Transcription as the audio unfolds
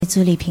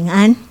主你平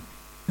安。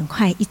很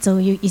快一周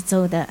又一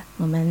周的，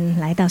我们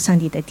来到上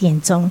帝的殿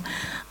中。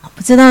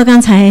不知道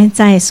刚才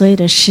在所有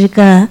的诗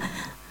歌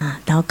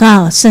祷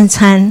告、圣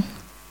餐、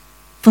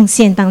奉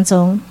献当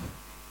中，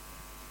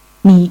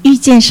你遇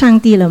见上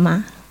帝了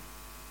吗？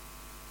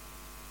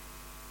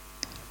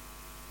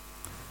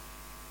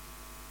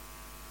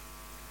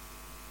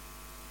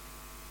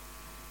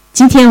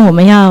今天我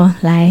们要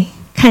来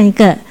看一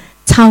个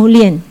操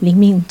练灵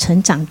命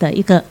成长的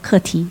一个课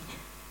题。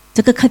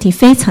这个课题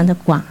非常的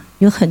广，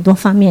有很多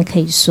方面可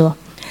以说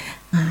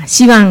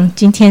希望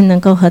今天能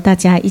够和大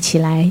家一起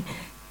来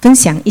分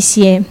享一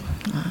些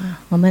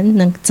我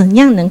们怎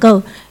样能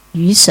够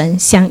与神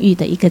相遇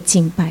的一个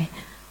敬拜，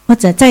或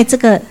者在这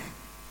个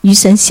与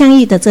神相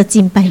遇的这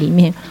敬拜里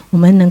面，我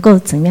们能够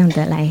怎样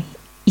的来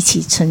一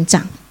起成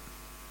长。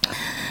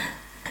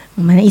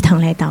我们一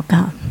同来祷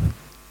告。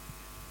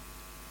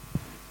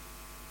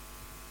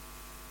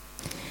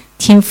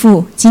天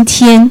父，今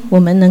天我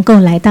们能够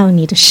来到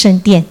你的圣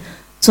殿，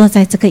坐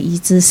在这个椅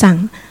子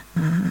上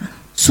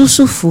舒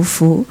舒服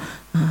服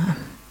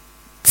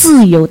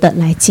自由的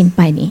来敬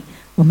拜你。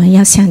我们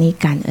要向你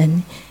感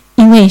恩，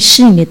因为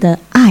是你的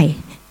爱、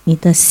你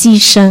的牺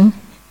牲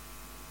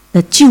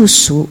的救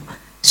赎，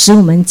使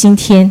我们今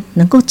天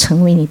能够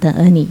成为你的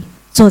儿女，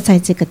坐在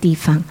这个地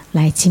方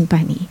来敬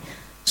拜你。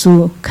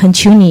主，恳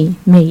求你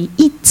每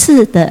一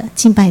次的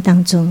敬拜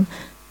当中，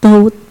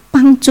都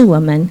帮助我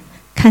们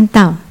看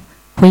到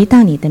回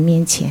到你的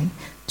面前。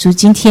主，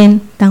今天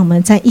当我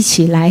们在一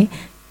起来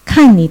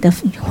看你的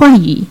话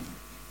语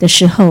的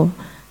时候，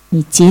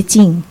你洁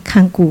净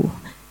看顾，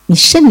你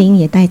圣灵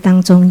也在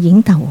当中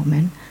引导我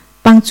们，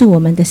帮助我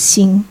们的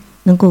心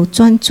能够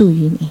专注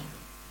于你。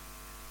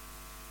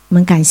我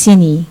们感谢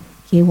你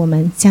给我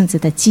们这样子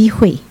的机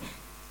会，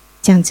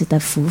这样子的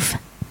福分，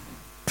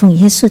奉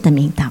耶稣的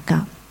名祷告，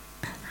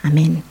阿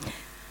们。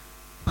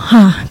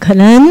可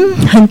能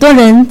很多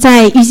人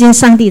在遇见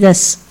上帝的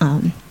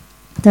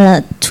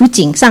处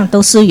境上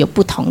都是有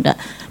不同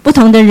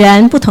的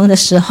人，不同的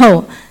时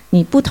候，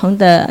你不同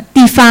的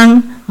地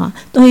方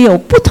都有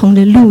不同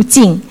的路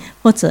径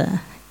或者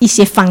一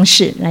些方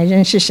式来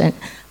认识神。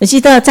我记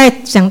得在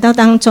讲道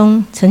当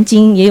中，曾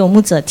经也有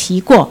牧者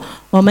提过，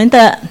我们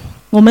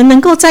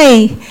能够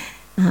在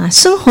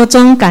生活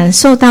中感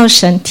受到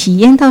神，体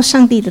验到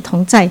上帝的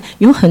同在，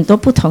有很多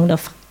不同的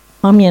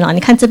方面你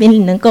看这边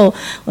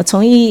我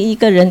从一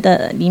个人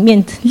的里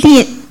面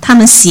列他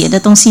们写的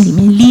东西里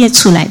面列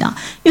出来的。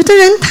有的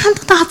人看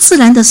到大自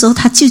然的时候，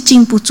他就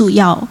禁不住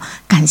要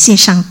感谢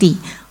上帝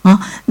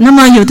那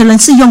么有的人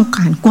是用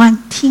感官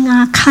听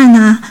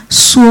看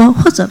说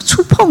或者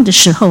触碰的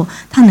时候，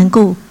他能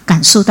够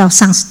感受到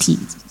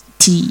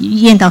体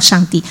验到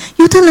上帝。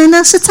有的人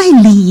呢是在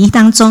礼仪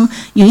当中，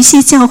有一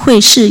些教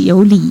会是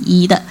有礼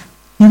仪的，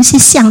有一些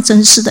象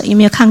征式的。有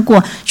没有看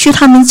过去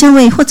他们教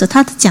会或者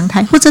他的讲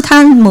台，或者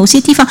他某些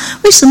地方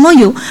为什么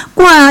有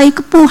挂一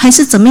个布还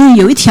是怎么样，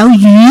有一条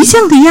鱼这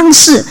样的样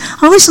式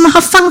为什么他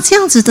放这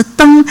样子的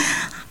灯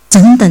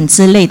等等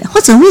之类的，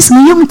或者为什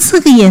么用这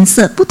个颜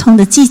色，不同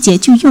的季节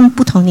就用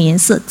不同的颜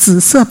色，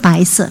紫色、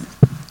白色。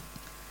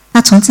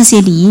那从这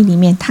些礼仪里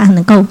面，他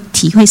能够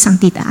体会上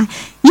帝的爱。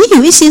也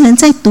有一些人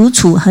在独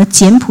处和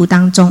简朴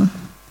当中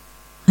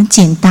很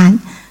简单，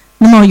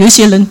那么有一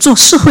些人做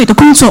社会的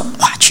工作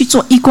去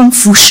做义工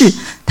服事，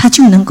他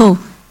就能够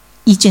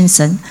遇见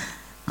神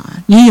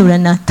也有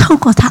人呢，透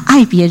过他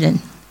爱别人，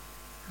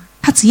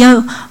他只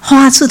要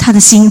发出他的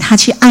心，他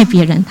去爱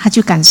别人，他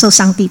就感受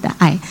上帝的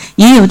爱。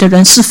也有的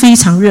人是非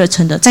常热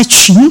忱的，在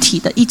群体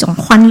的一种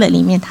欢乐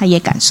里面他也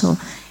感受。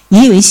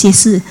也有一些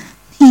是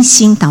内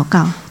心祷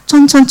告，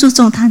专注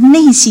重他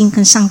内心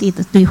跟上帝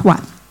的对话。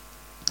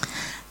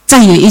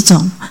再有一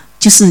种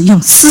就是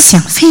用思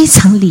想非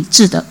常理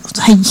智的，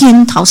在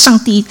研讨上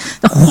帝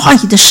的话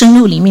语的深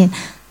入里面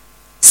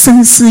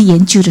深思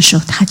研究的时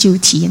候，他就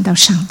体验到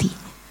上帝。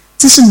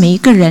这是每一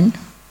个人，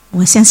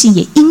我相信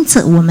也因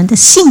着我们的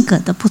性格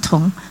的不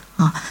同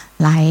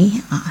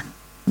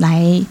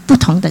来不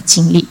同的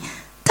经历。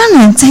当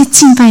然在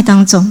敬拜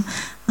当中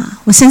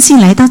我相信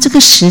来到这个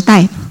时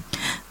代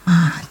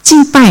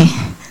敬拜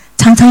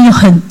常常有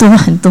很多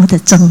很多的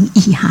争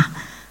议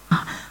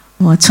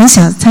我从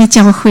小在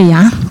教会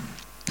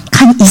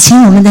看以前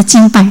我们的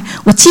敬拜，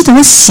我记得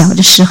我小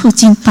的时候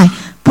敬拜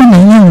不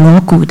能用锣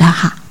鼓的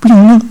不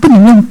能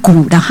用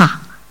鼓的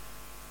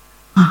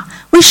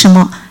为什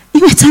么？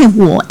因为在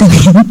我的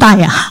年代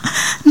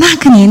那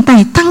个年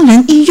代当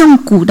然一用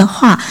鼓的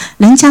话，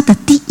人家的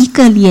第一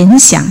个联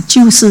想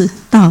就是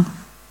到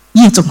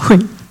夜总会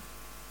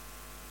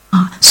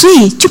所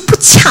以就不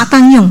恰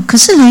当用。可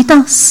是来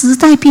到时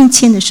代变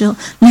迁的时候，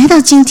来到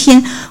今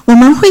天，我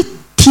们会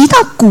提到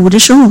鼓的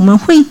时候，我们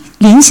会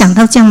联想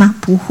到这样吗？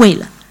不会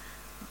了。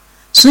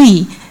所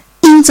以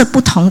因着不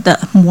同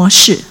的模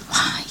式，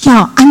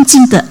要安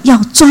静的，要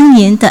庄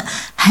严的，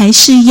还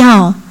是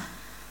要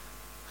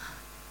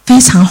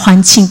非常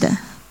欢庆的，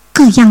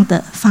各样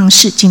的方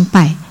式敬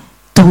拜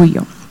都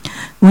有。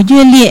我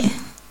约略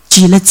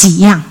举了几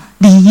样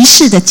礼仪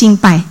式的敬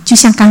拜，就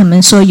像刚才我们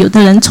说，有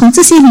的人从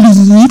这些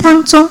礼仪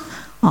当中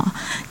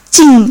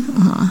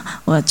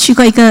我去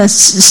过一个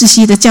实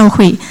习的教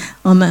会，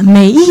我们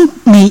每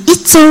一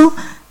周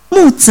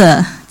牧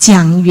者、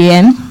讲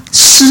员、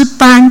诗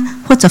班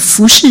或者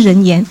服侍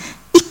人员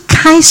一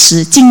开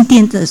始进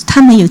殿的，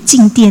他们有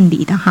进殿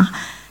礼的哈。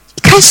一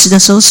开始的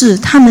时候是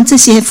他们这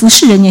些服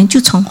侍人员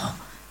就从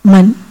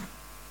门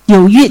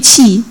有乐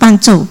器伴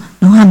奏，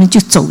然后他们就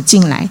走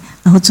进来，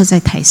然后坐在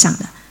台上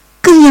的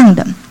各样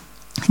的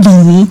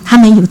礼仪，他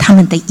们有他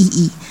们的意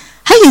义。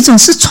还有一种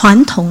是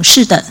传统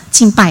式的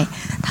敬拜，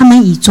他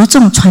们以着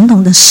重传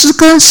统的诗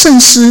歌、圣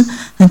诗，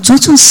很着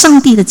重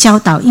上帝的教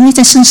导，因为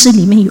在圣诗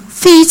里面有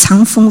非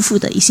常丰富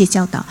的一些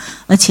教导，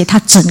而且它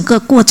整个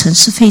过程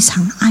是非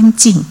常安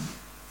静、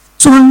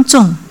庄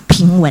重、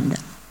平稳的。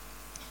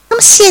那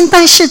么现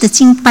代式的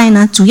敬拜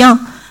呢，主要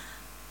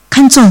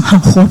看重很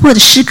活泼的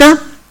诗歌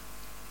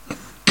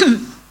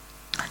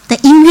的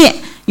音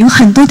乐，有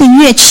很多的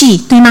乐器，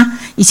对吗？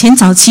以前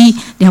早期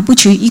了不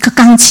起一个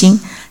钢琴，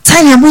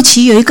再了不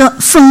起有一个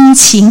风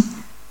琴，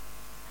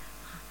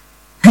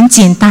很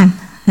简单、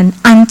很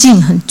安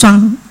静、很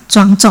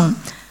庄重。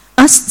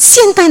而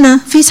现代呢，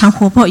非常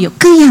活泼，有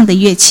各样的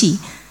乐器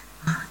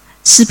啊。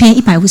诗篇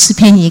150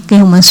篇也跟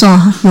我们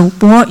说，有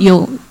钹，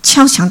有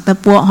敲响的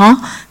钹，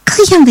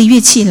各样的乐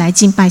器来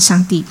敬拜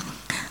上帝，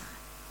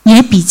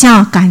也比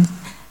较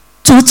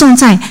着重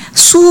在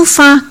抒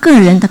发个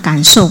人的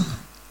感受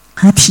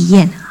和体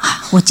验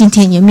啊。我今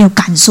天有没有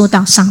感受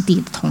到上帝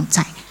的同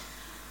在？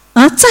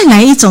而再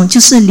来一种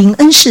就是灵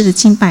恩式的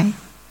敬拜，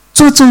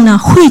着重呢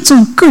会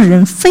众个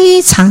人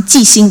非常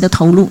尽心的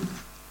投入，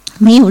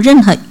没有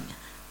任何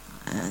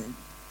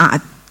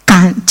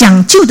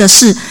讲究的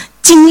是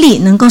经历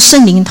能够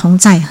圣灵同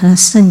在和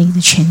圣灵的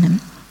全能。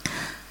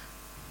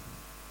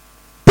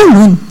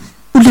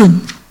不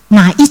论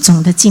哪一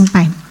种的敬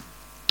拜，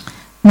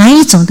哪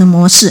一种的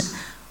模式，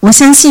我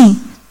相信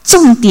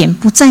重点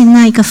不在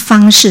那一个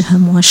方式和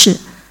模式，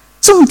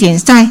重点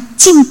在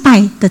敬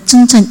拜的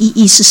真正意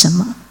义是什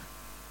么。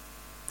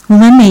我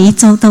们每一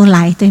周都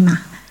来，对吗？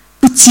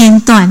不间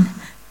断，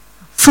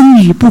风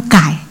雨不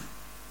改，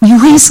你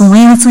为什么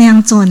要这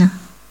样做呢？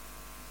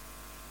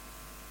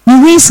你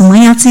为什么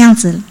要这样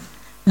子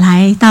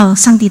来到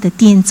上帝的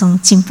殿中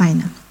敬拜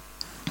呢？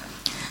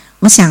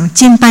我想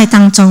敬拜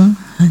当中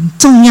很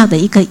重要的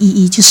一个意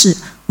义，就是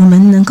我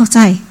们能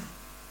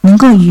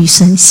够与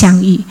神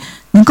相遇，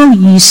能够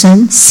与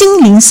神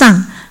心灵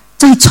上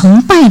在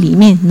崇拜里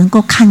面能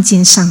够看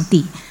见上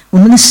帝，我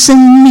们的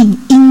生命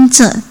因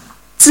着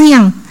这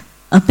样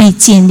而被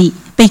建立、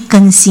被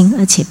更新，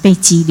而且被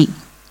激励，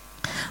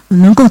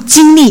能够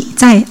经历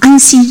在安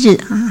息日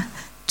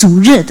主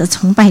日的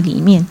崇拜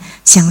里面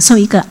享受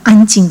一个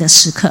安静的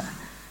时刻。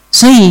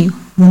所以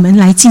我们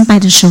来敬拜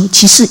的时候，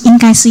其实应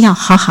该是要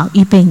好好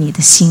预备你的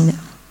心的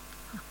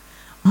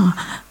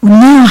我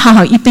们要好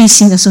好预备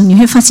心的时候，你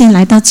会发现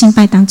来到敬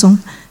拜当中，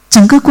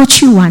整个过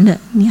去完了，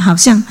你好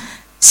像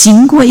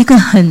行过一个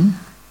很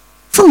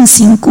奉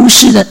行故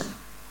事的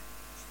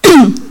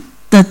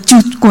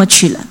就过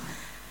去了。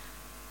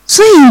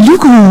所以如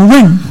果我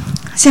问，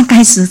像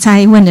开始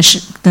在问的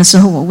时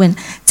候，我问，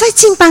在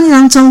敬拜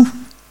当中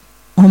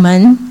我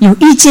们有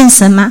遇见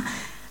神吗？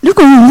如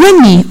果我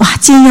问你，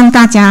借用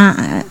大家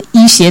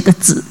医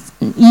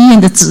院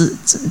的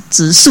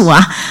指数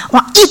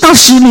1到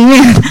10里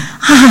面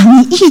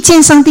你遇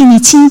见上帝，你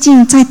亲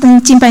近在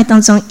敬拜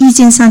当中遇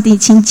见上帝、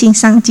亲近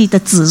上帝的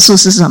指数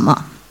是什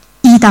么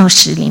？1到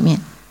10里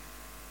面。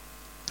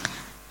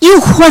又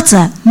或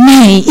者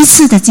每一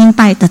次的敬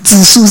拜的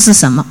指数是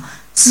什么？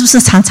是不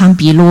是常常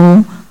比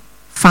如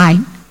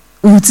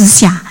5之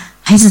下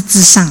还是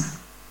之上？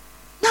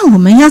那我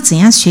们要怎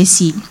样学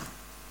习？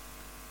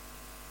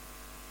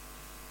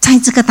在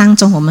这个当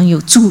中我们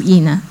有注意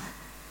呢？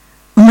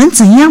我们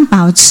怎样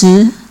保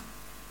持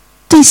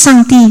对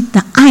上帝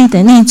的爱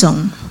的那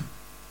种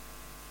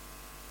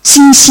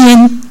新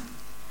鲜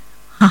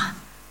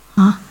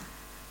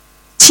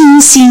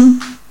清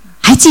新？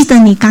还记得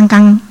你刚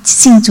刚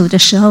信主的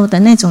时候的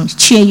那种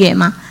雀跃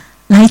吗？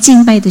来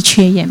敬拜的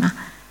雀跃吗？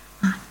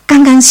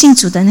刚刚信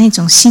主的那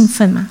种兴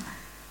奋吗？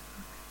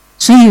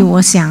所以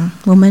我想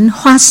我们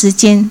花时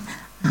间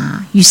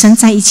与神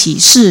在一起，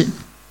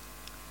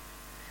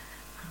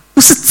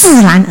不是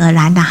自然而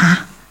然的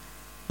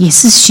也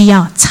是需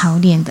要操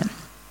练的。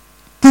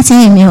大家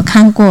有没有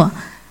看过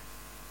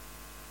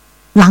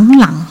郎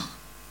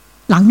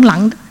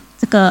的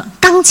这个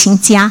钢琴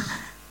家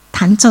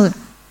弹奏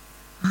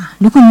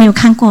如果没有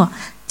看过，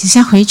只是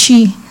回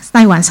去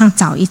在网上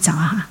找一找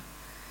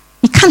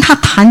你看他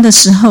弹的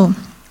时候，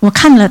我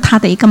看了他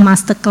的一个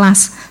master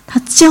class， 他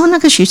教那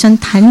个学生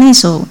弹那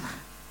首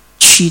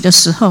曲的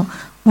时候，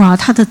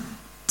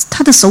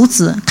他的手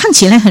指看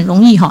起来很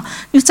容易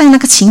又在那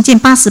个琴键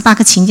88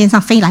个琴键上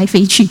飞来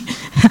飞去，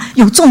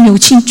有重有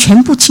轻，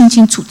全部清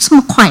清楚，这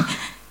么快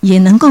也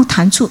能够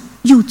弹出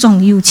又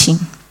重又轻，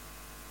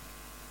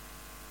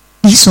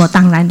理所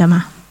当然的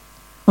吗？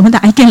我们的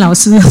爱电老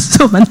师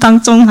是我们当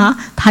中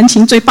弹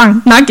琴最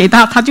棒，拿给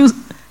他，他就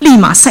立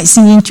马赛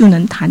声音就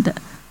能弹的。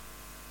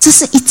这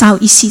是一朝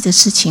一夕的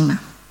事情吗？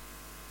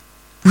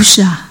不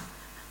是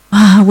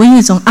啊，我有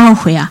一种懊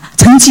悔啊，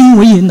曾经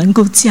我也能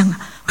够这样啊，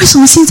为什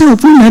么现在我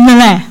不能了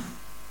嘞？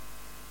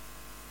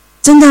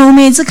真的，我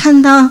每次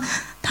看到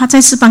他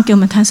在诗班给我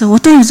们弹的时候，我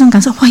都有这种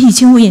感受，哇，以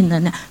前我也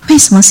能了，为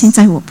什么现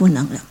在我不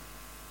能了？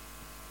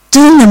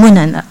真的不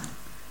能了。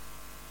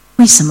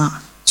为什么？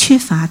缺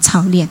乏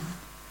操练，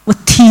我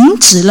停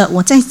止了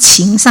我在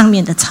琴上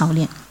面的操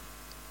练。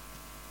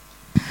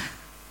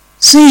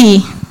所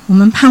以我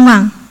们盼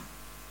望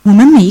我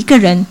们每一个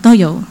人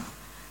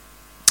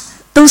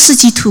都是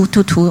基督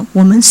徒，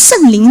我们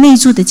圣灵内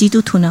住的基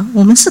督徒呢，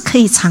我们是可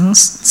以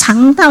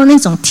尝到那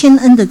种天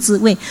恩的滋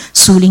味，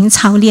属灵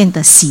操练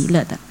的喜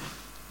乐的。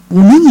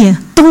我们也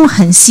都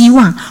很希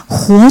望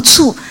活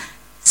出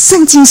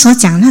圣经所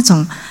讲那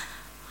种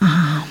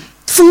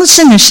丰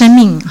盛的生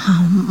命，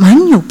蛮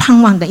有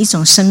盼望的一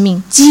种生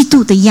命，基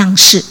督的样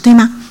式，对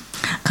吗？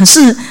可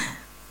是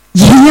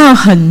也要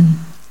很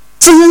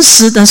真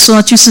实的说，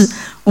就是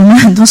我们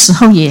很多时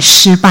候也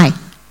失败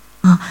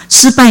啊，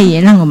失败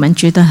也让我们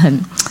觉得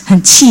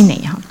很气馁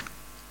哈。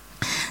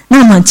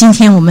那么今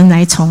天我们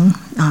来从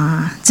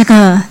这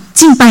个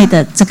敬拜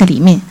的这个里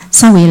面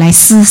稍微来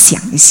思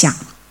想一下。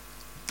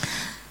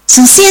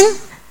首先，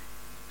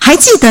还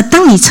记得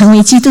当你成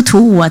为基督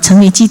徒，我成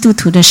为基督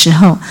徒的时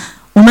候，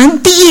我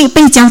们第一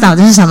被教导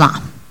的是什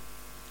么？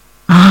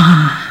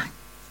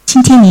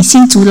今天你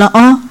信主了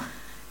哦，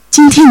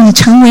今天你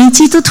成为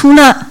基督徒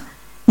了，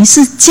你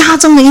是家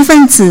中的一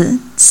份子，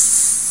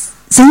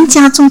神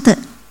家中的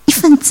一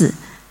份子，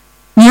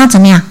你要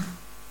怎么样？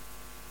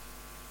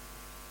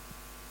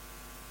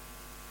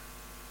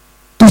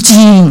读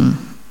经，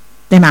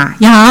对吗？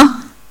要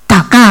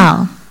祷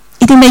告，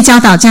一定被教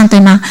导这样，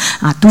对吗？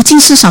读经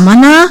是什么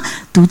呢？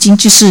读经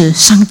就是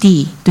上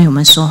帝对我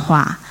们说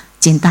话。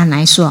简单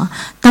来说，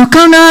祷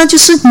告呢，就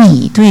是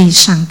你对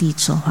上帝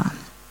说话，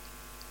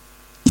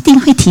一定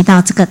会提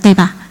到这个，对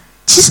吧？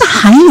其实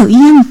还有一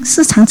样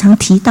是常常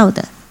提到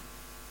的，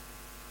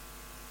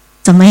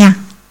怎么样？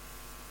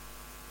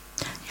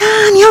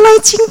你要来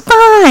敬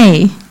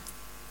拜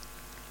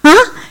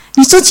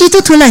你做基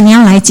督徒了，你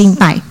要来敬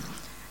拜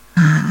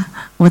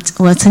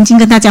我曾经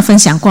跟大家分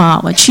享过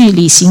我去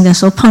旅行的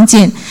时候碰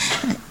见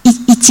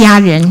一家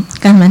人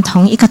跟我们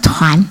同一个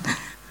团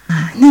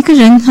那个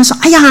人他说：“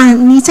哎呀，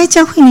你在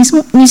教会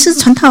你是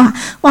传道啊？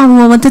哇，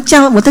我的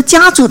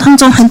家族当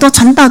中很多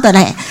传道的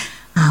嘞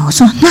我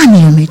说：“那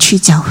你有没有去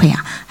教会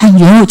啊？”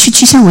有，我去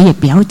一下，我也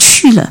不要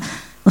去了。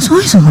我说：“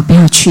为什么不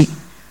要去？”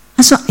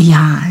他说：“哎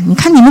呀，你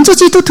看你们做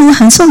基督徒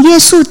很受约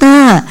束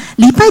的，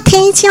礼拜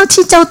天一定要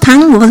去教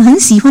堂，我很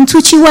喜欢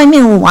出去外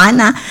面玩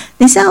等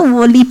一下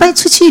我礼拜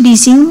出去旅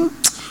行，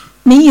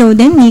没有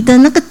连你的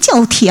那个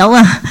教条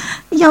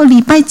要礼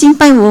拜敬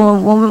拜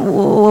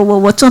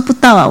我做不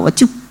到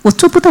我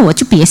做不到，我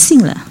就别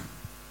信了。”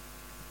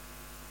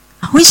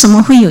为什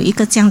么会有一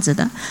个这样子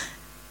的？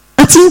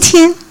而今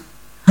天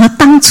和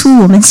当初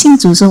我们信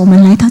主的时候，我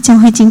们来到教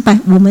会敬拜，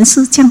我们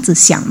是这样子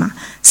想吗？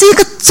是一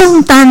个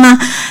重担吗？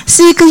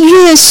是一个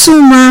约束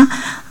吗？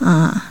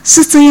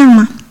是这样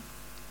吗？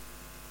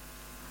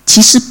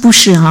其实不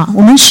是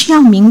我们需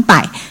要明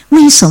白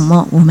为什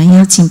么我们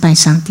要敬拜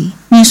上帝。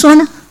你说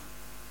呢？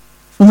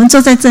我们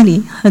坐在这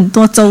里很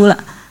多周了，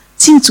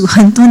信主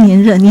很多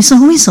年了，你说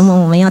为什么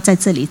我们要在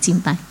这里敬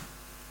拜？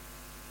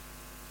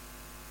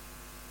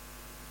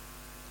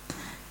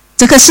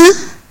这个是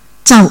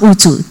造物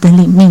主的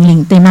命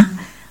令，对吗？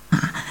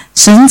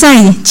神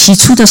在起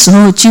初的时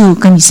候就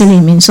跟以色列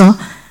民说，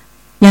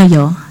要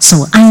有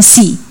守安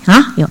息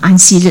有安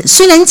息日。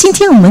虽然今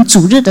天我们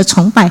主日的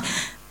崇拜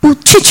不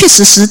确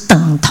实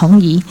等同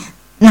于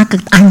那个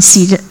安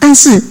息日，但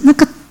是那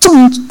个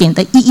重点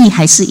的意义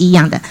还是一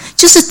样的，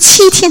就是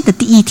7天的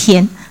第一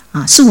天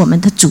是我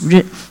们的主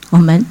日，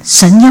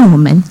神要我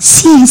们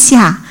卸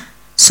下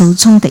手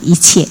中的一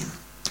切，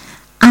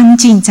安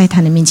静在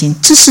他的面前，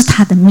这是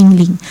他的命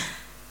令，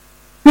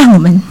让我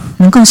们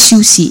能够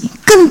休息。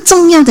更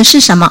重要的是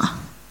什么？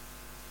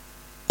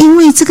因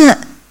为这个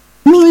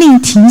命令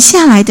停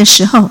下来的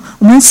时候，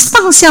我们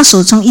放下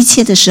手中一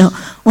切的时候，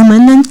我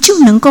们就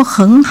能够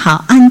很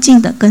好安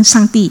静的跟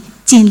上帝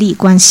建立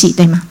关系，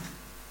对吗？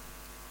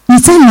你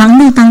在忙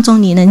碌当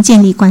中，你能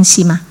建立关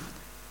系吗？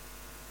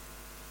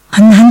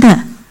很难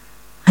的，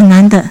很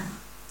难的，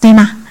对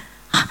吗？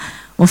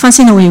我发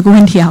现了我有个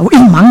问题我一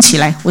忙起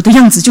来，我的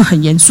样子就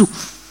很严肃，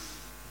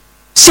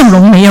笑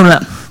容没有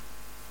了。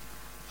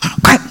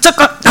快这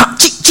个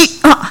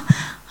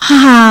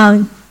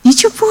你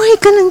就不会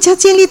跟人家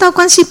建立到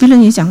关系。别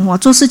人也讲我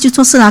做事就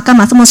做事干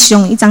嘛这么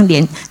凶？一张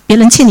脸，别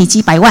人欠你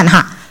几百万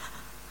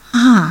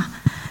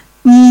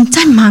你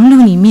在忙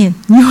碌里面，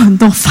你有很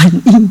多反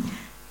应，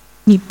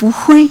你不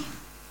会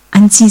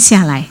安静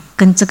下来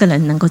跟这个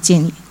人能够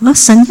建立。而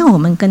神要我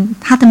们跟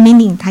他的命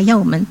令，他要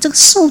我们这个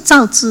受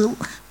造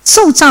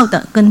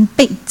的跟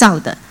被造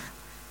的。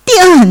第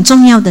二很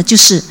重要的就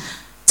是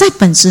在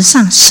本质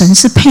上，神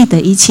是配得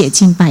一切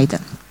敬拜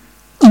的，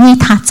因为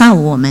他造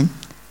我们，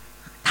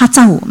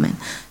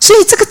所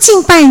以这个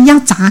敬拜要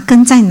扎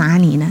根在哪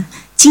里呢？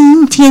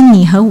今天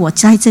你和我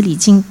在这里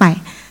敬拜，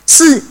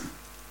是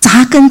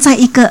扎根在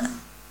一个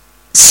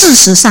事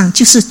实上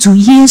就是主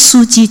耶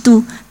稣基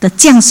督的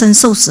降生、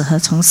受死和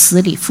从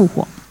死里复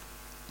活。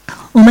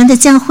我们的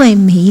教会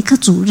每一个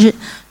主日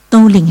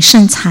都领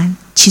圣餐，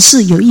其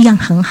实有一样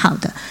很好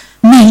的，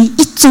每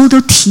一周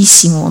都提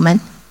醒我们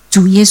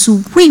主耶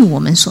稣为我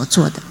们所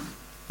做的。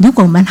如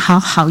果我们好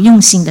好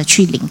用心的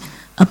去领，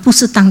而不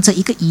是当着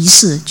一个仪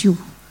式，就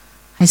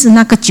还是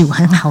那个酒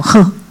很好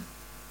喝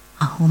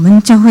啊。我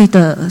们教会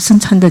的圣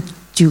餐的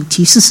酒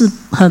其实是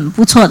很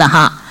不错的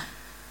哈。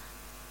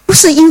不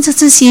是因着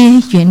这些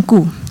缘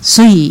故，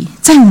所以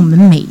在我们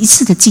每一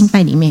次的敬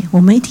拜里面，我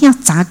们一定要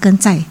扎根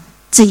在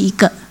这一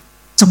个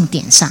重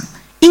点上。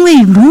因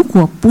为如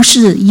果不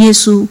是耶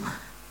稣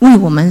为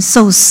我们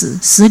受死、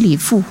死里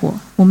复活，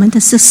我们的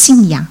这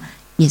信仰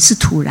也是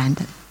徒然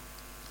的。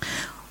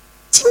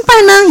敬拜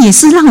呢，也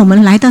是让我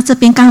们来到这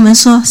边，刚我们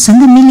说神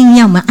的命令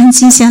要我们安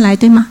静下来，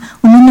对吗？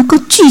我们能够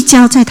聚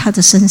焦在他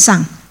的身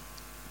上，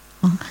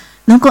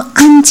能够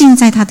安静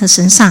在他的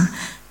身上。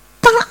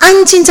当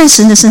安静在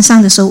神的身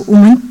上的时候，我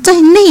们在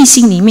内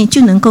心里面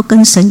就能够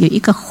跟神有一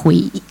个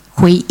回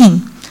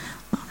应，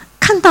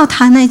看到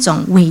他那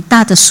种伟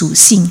大的属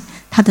性，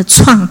他的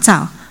创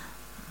造，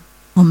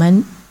我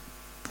们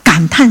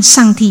感叹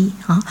上帝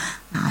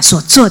所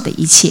做的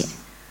一切，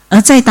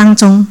而在当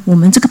中，我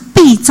们这个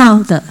被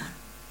造的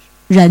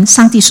人，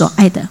上帝所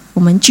爱的，我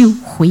们就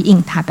回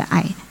应他的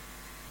爱，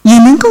也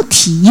能够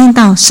体验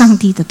到上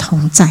帝的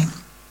同在。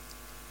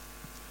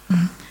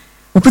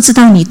我不知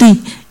道你对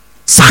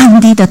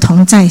上帝的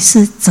同在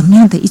是怎么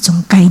样的一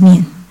种概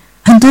念？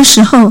很多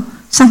时候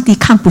上帝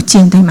看不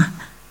见，对吗？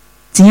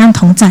怎样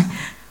同在？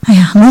哎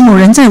呀，某某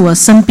人在我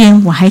身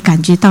边，我还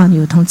感觉到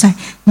有同在。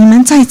你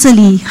们在这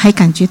里还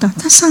感觉到，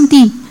那上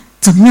帝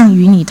怎么样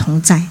与你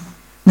同在？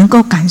能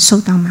够感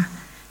受到吗？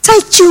在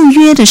旧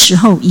约的时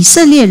候，以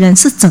色列人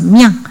是怎么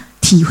样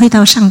体会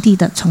到上帝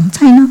的同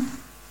在呢？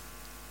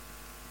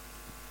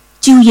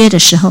旧约的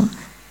时候，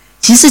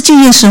其实旧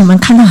约的时候，我们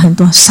看到很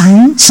多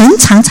神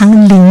常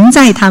常临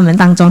在他们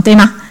当中，对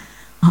吗？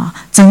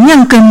怎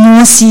样跟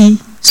摩西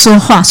说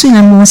话？虽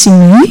然摩西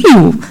没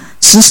有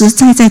实实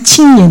在在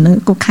亲眼能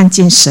够看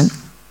见神，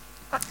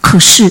可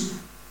是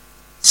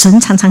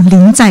神常常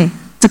临在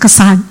这个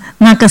山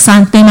那个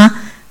山，对吗？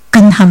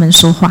跟他们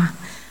说话。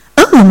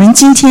而我们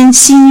今天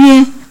新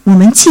约，我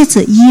们借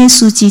着耶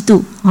稣基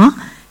督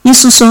耶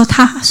稣说，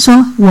他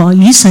说我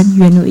与神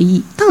原为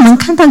一。当我们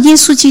看到耶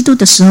稣基督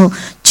的时候，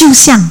就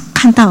像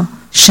看到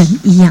神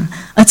一样。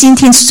而今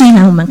天虽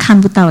然我们看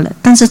不到了，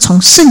但是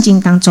从圣经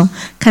当中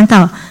看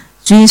到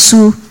主耶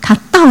稣他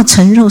道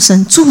成肉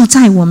身住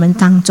在我们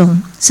当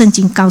中。圣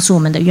经告诉我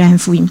们的约翰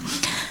福音，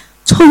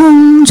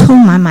充充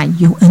满满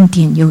有恩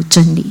典有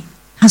真理，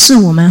它是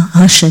我们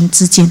和神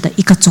之间的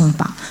一个中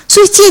保。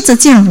所以借着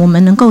这样，我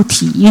们能够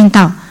体验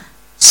到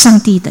上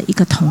帝的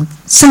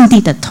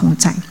同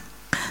在。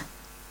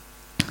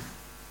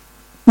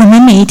我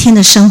们每一天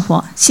的生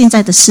活，现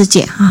在的世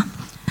界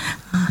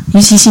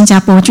尤其新加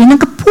坡，我觉得那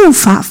个步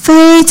伐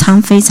非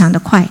常非常的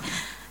快。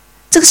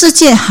这个世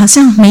界好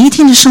像每一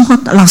天的生活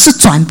老是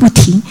转不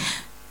停，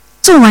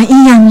做完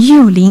一样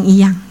又另一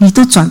样，你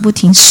都转不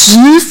停，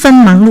十分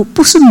忙碌，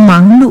不是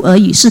忙碌而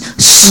已，是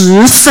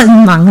十分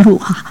忙碌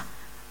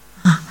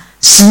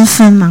十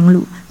分忙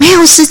碌，没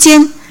有时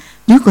间。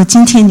如果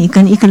今天你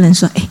跟一个人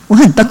说，我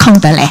很得空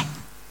的嘞，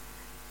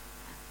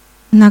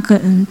那个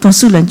多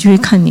数人就会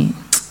看你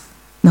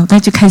脑袋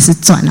就开始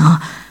转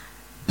了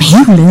没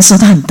有人说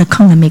他很得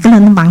空的，每个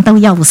人都忙到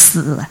要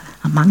死了，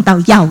忙到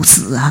要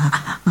死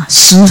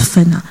十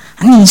分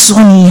你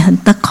说你很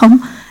得空，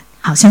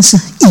好像是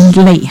异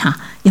类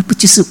要不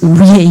就是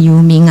无业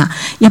游民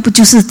要不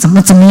就是怎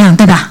么样，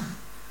对吧？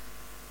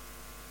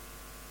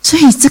所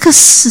以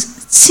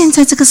现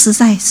在这个时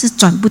代是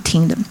转不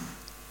停的，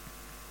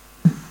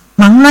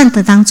忙乱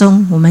的当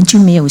中我们就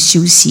没有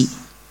休息。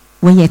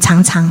我也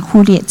常常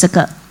忽略这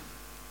个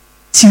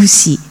休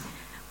息。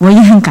我也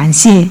很感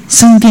谢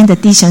身边的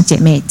弟兄姐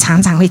妹，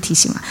常常会提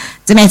醒我：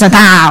姊妹转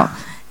到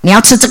你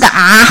要吃这个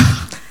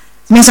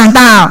姊妹转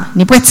到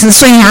你不会吃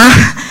睡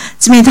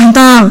姊妹转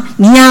到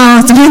你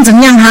要怎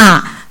么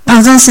样保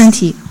重身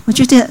体。我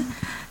觉得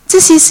这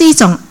些是一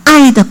种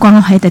爱的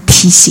关怀的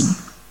提醒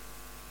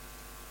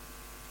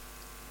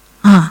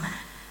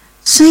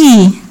所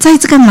以在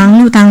这个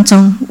忙碌当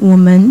中，我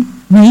们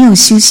没有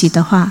休息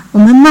的话，我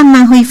们慢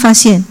慢会发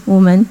现我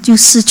们就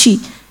失去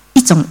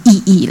一种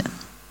意义了。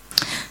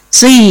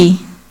所以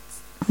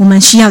我们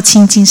需要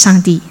亲近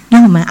上帝，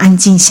让我们安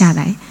静下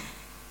来。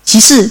其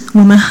实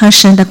我们和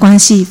神的关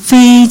系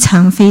非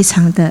常非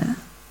常的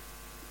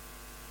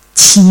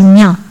奇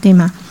妙，对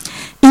吗？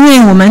因为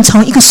我们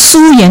从一个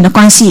疏远的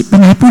关系，本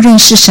来不认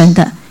识神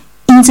的，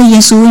因着耶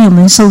稣为我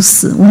们受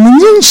死，我们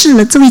认识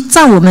了这位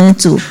造我们的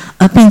主，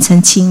而变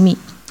成亲密。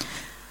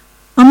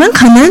我们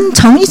可能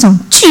从一种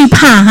惧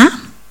怕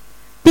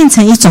变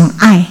成一种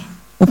爱。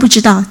我不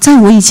知道，在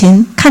我以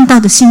前看到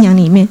的信仰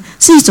里面，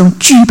是一种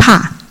惧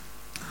怕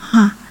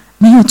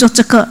没有做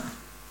这个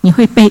你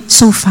会被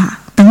受罚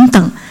等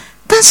等。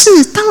但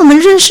是当我们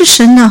认识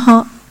神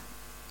了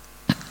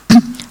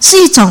是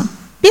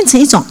变成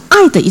一种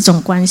爱的一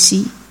种关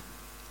系。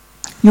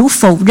有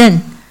否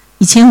认。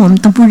以前我们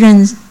都不认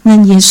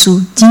耶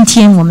稣，今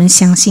天我们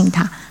相信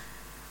他。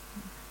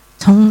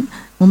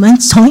我们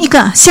从一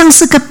个像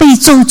是个被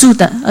咒诅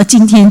的，而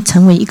今天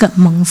成为一个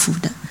蒙福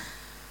的。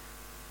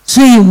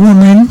所以我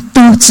们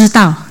都知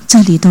道，这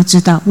里都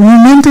知道，我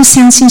们都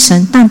相信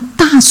神，但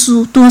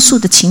多数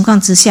的情况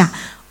之下，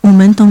我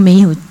们都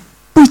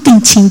不一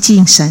定亲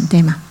近神，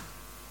对吗？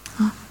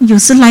有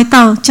时来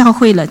到教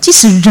会了，即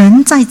使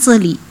人在这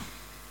里，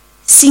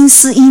心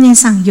思意念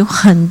上有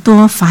很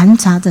多繁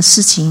杂的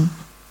事情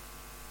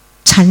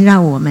缠绕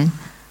我们，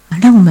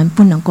让我们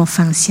不能够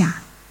放下。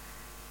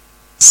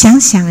想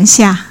一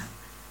下，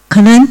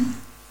可能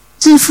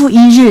日复一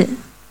日，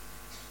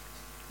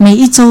每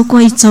一周过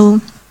一周，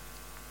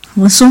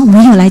我说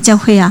我有来教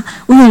会啊，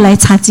我有来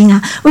查经啊，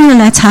我有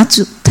来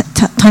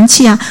团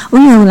契啊，我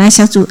有来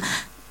小组，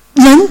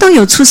人都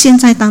有出现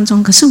在当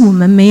中，可是我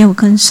们没有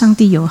跟上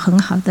帝有很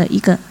好的一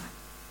个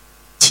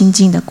亲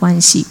近的关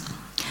系。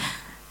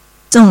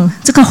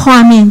这个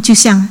画面就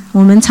像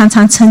我们常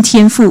常称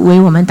天父为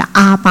我们的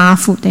阿爸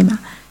父，对吗？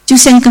就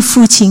像一个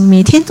父亲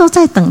每天都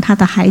在等他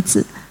的孩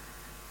子，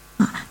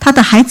他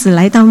的孩子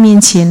来到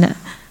面前了，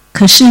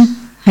可是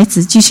孩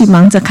子继续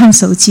忙着看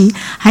手机，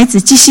孩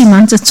子继续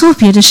忙着做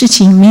别的事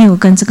情，没有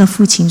跟这个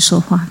父亲说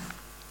话。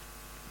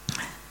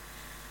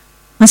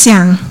我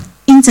想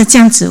因着这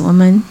样子，我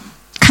们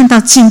看到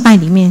敬拜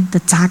里面的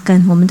扎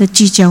根，我们的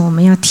聚焦，我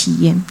们要体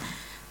验。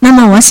那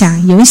么我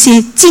想有一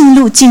些进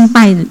入敬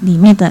拜里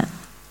面的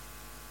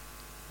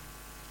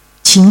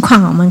情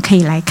况，我们可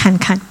以来看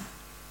看。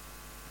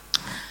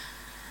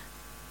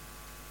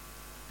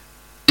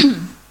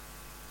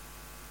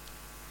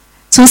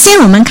首先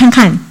我们看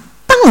看，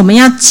当我们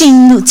要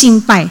进入敬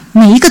拜，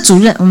每一个主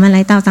日我们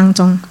来到当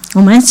中，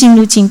我们要进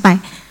入敬拜，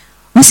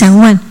我想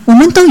问，我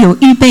们都有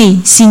预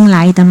备心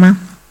来的吗？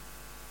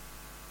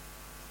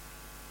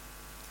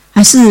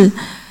还是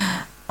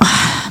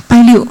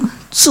拜六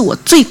是我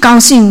最高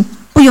兴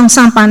不用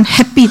上班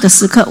happy 的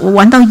时刻，我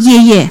玩到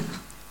夜，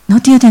然后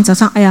第二天早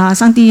上，哎呀，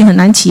上帝很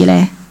难起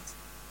嘞，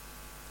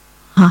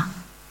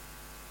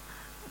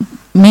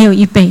没有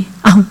预备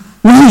啊！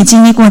我也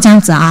经历过这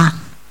样子啊。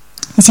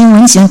以前我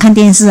很喜欢看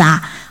电视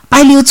啊，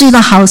拜六追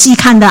了好戏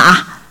看的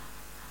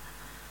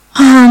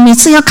每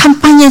次要看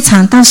半夜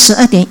场到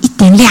12点、1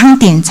点、2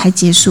点才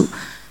结束，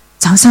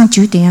早上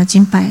9点要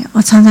敬拜。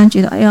我常常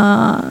觉得，哎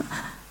呀，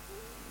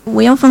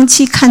我要放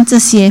弃看这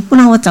些，不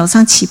然我早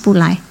上起不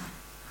来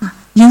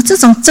有这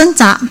种挣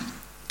扎，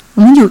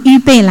我们有预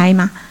备来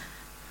吗？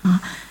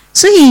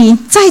所以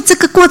在这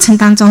个过程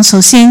当中，首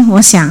先我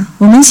想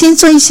我们先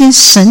做一些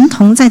神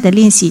同在的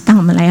练习。当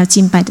我们来要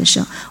敬拜的时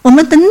候，我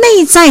们的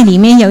内在里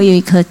面要有一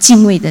颗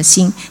敬畏的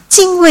心，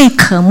敬畏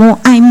渴慕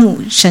爱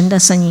慕神的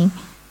声音。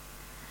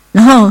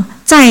然后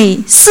在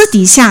私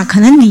底下，可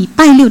能礼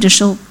拜六的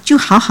时候就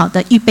好好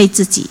的预备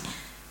自己，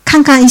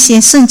看看一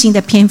些圣经的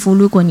篇幅，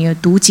如果你有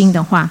读经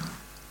的话，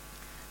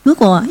如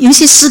果有一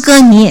些诗歌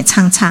你也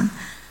唱，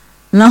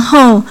然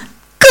后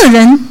个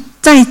人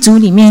在主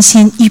里面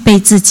先预备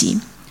自己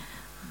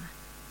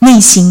内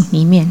心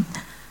里面，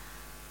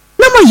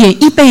那么也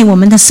预备我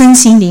们的身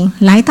心灵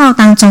来到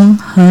当中，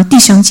和弟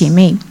兄姐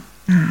妹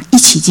一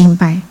起敬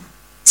拜。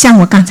像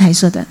我刚才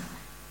说的，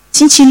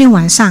星期六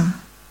晚上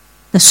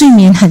的睡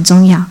眠很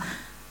重要，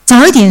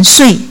早一点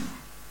睡，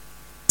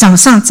早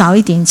上早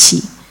一点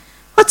起。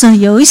或者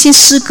有一些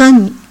诗歌，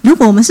如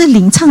果我们是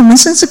领唱，我们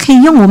甚至可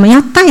以用我们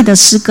要带的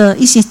诗歌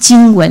一些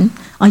经文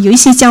有一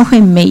些教会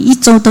每一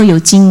周都有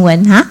经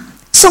文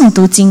诵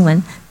读经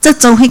文，这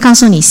周会告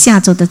诉你下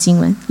周的经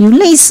文，有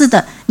类似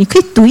的，你可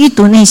以读一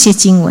读那些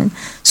经文。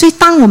所以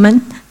当我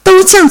们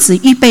都这样子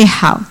预备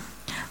好，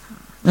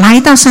来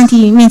到上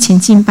帝面前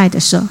敬拜的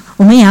时候，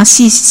我们也要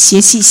学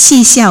习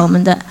卸下我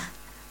们的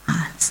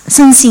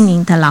身心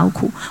灵的劳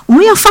苦，我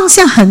们要放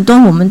下很多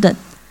我们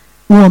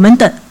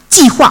的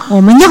计划，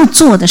我们要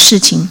做的事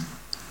情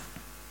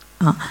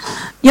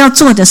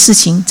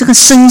这个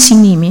身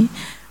心里面，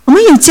我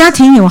们有家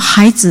庭有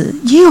孩子，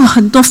也有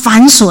很多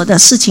繁琐的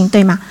事情，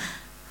对吗？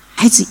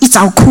孩子一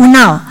早哭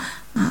闹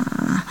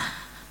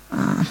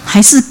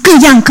还是各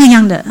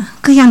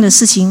样的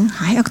事情，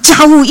还要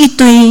家务一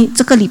堆，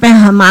这个礼拜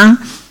很忙，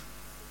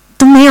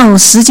都没有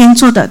时间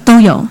做的都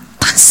有。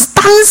但是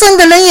单身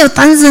的人有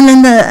单身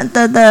人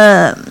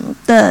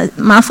的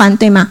麻烦，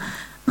对吗？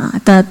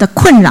的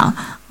困扰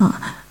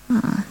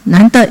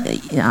难得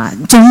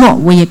周末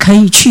我也可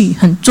以去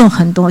做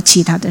很多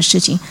其他的事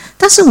情，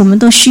但是我们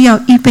都需要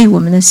预备我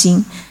们的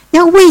心，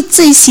要为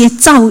这些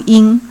噪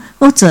音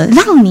或者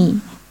让你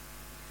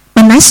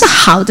本来是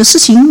好的事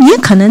情，也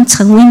可能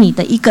成为你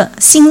的一个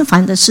心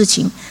烦的事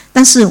情，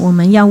但是我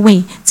们要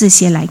为这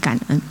些来感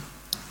恩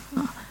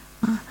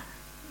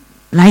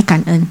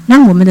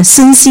让我们的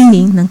身心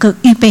灵能够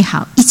预备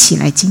好，一起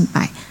来敬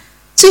拜。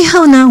最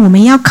后呢，我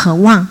们要渴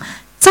望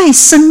在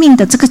生命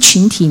的这个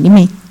群体里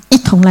面一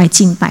同来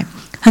敬拜。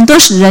很多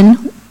人，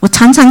我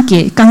常常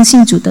给刚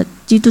信主的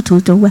基督徒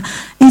都问，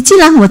既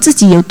然我自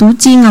己有读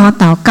经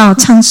祷告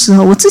唱诗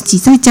我自己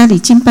在家里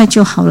敬拜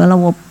就好了，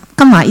我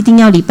干嘛一定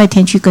要礼拜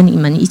天去跟你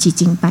们一起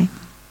敬拜？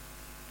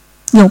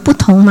有不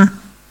同吗？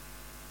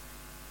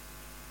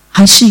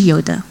还是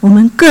有的。我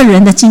们个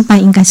人的敬拜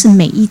应该是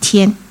每一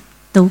天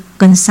都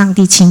跟上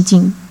帝亲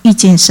近，遇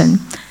见神，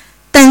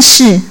但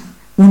是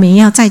我们也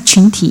要在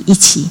群体一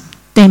起，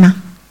对吗？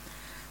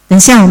等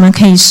下我们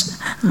可以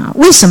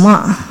为什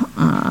么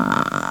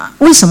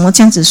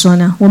这样子说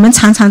呢？我们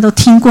常常都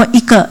听过一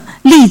个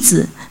例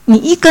子，你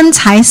一根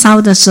柴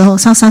烧的时候，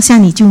烧下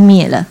你就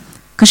灭了。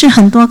可是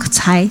很多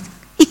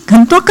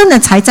根的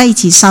柴在一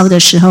起烧的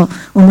时候，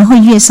我们会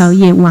越烧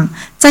越旺，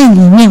在里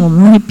面我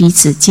们会彼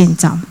此建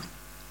造。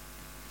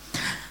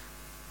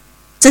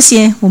这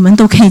些我们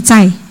都可以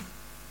在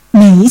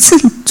每一次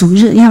主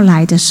日要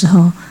来的时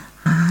候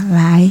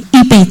来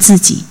预备自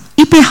己，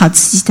预备好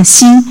自己的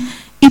心，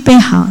预备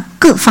好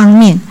各方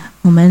面，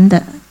我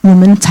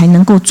们才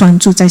能够专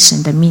注在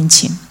神的面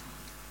前。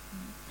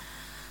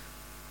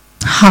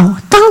好，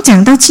当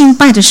讲到敬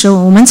拜的时候，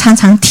我们常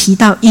常提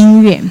到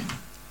音乐。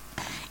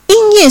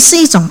音乐是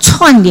一种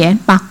串联，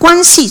把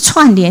关系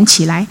串联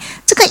起来，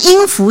这个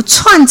音符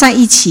串在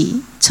一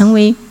起，成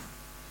为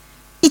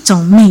一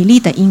种美丽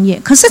的音乐。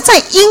可是在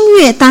音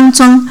乐当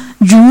中，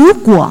如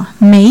果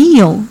没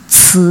有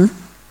词，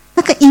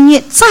那个音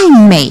乐再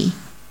美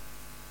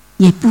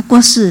也不过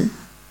是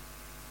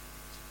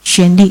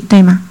旋律，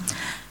对吗？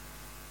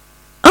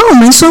而我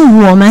们说，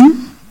我们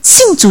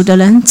信主的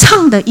人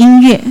唱的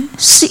音乐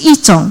是一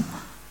种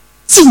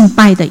敬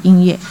拜的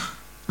音乐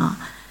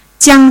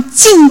将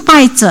敬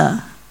拜者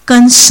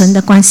跟神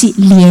的关系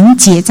连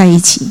接在一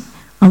起。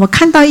我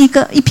看到一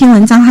篇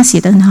文章，他写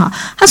得很好，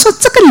他说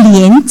这个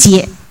连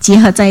接结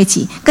合在一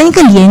起，跟一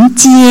个连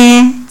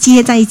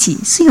接在一起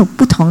是有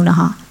不同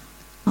的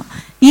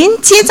连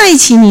接在一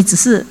起，你只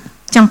是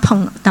这样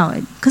碰到而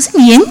已，可是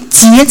连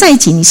接在一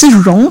起，你是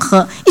融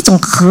合一种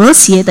和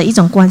谐的一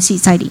种关系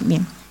在里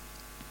面。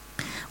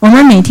我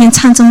们每天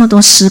唱这么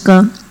多诗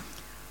歌，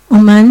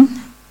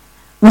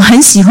我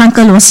很喜欢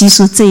歌罗西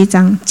书这一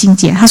章经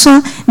节，他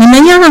说：“你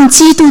们要让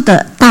基督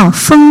的道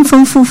丰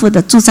丰富富的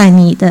住在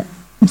你的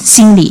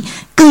心里，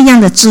各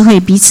样的智慧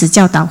彼此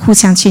教导，互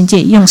相劝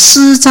诫，用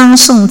诗章、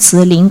颂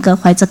词、灵歌，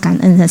怀着感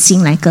恩的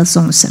心来歌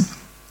颂神。”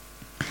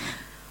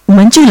我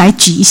们就来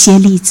举一些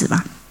例子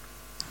吧。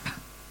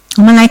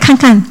我们来看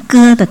看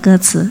歌的歌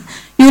词，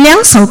有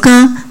2首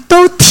歌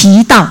都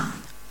提到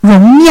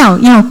荣耀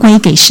要归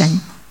给神。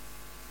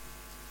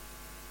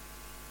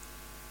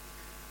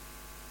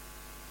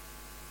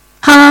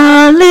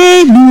哈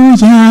利路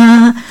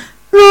亚，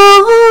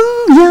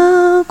荣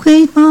耀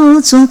归宝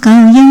座羔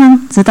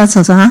羊。知道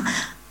这首啊？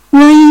我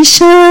一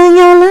生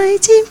要来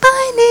敬拜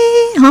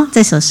你。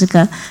这首诗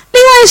歌。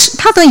另外，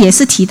他的也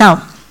是提到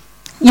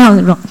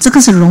这个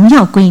是荣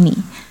耀归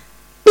你。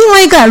另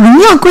外一个荣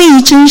耀归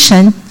于真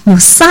神，有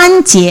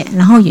3节，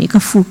然后有一个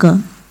副歌。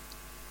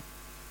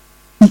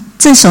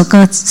这首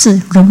歌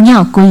是荣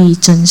耀归于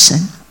真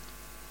神。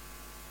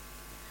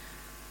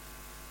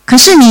可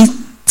是你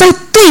在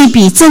对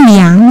比这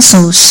2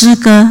首诗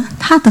歌，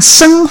它的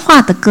深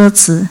化的歌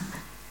词，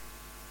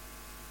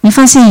你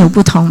发现有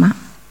不同吗？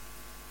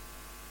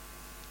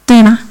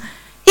对吗？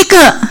一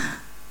个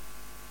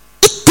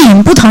一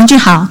点不同就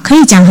好，可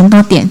以讲很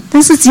多点，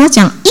但是只要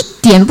讲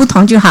一点不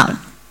同就好了。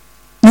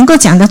能够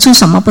讲得出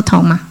什么不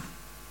同吗？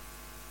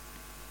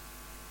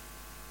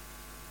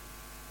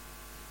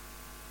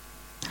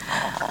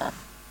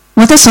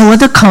我的手，我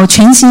的口，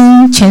全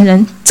心全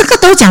人，这个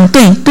都讲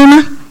对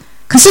吗？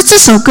可是这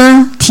首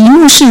歌题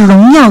目是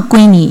荣耀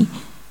归你，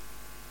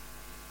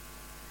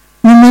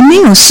我们没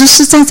有实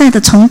实在在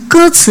的从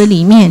歌词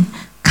里面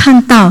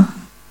看到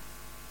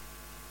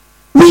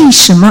为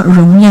什么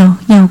荣耀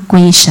要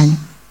归神，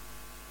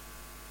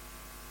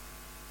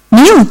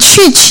没有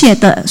确切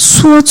的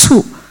说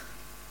出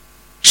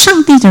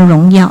上帝的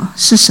荣耀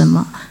是什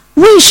么，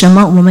为什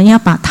么我们要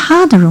把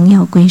他的荣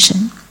耀归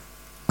神，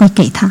归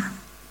给他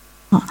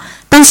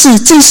但是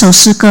这首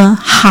诗歌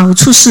好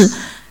处是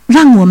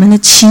让我们的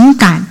情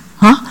感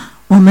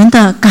我们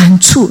的感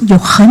触有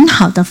很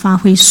好的发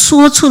挥，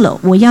说出了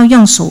我要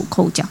用手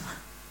口脚，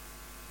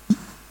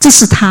这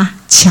是他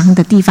强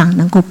的地方，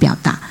能够表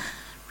达。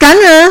然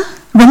而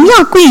荣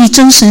耀归于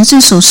真神这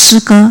首诗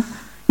歌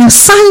有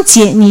3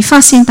节，你发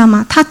现到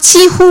吗？他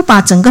几乎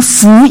把整个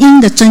福音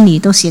的真理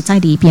都写在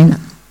里边了，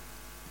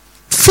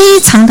非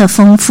常的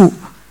丰富。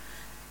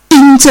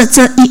因着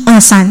这1、2、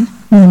3，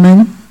我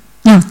们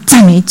要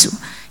赞美主，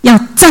要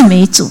赞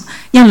美主，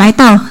要来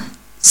到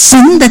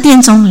神的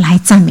殿中来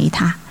赞美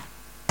他。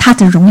他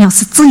的荣耀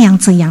是这样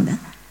的，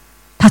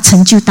他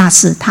成就大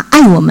事，他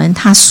爱我们，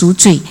他赎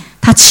罪，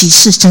他启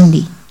示真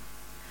理，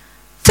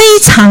非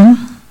常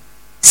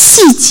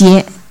细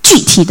节具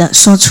体的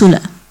说出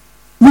了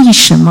为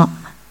什么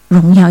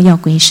荣耀要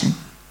归神。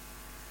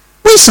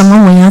为什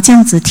么我要这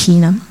样子提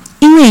呢？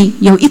因为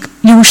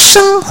有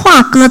深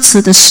化歌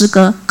词的诗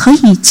歌可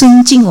以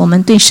增进我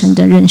们对神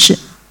的认识，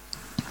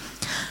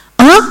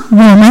而我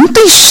们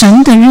对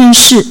神的认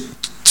识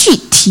具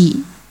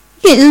体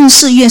越认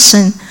识越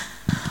深，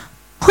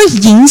会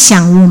影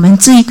响我们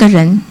这一个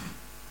人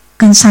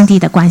跟上帝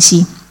的关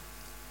系，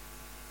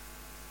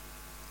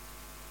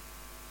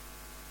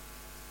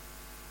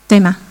对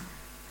吗？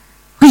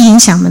会影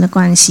响我们的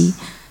关系。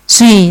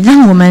所以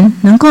让我们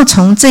能够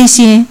从这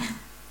些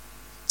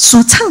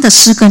所唱的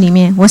诗歌里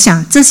面，我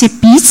想这些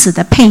彼此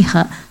的配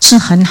合是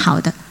很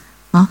好的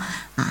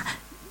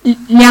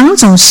两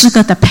种诗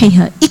歌的配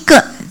合，一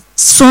个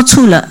说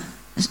出了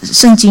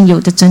圣经有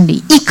的真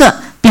理，一个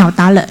表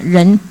达了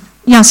人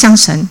要向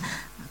神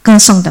歌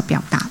颂的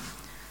表达。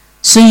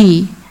所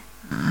以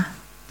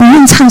不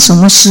论唱什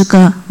么诗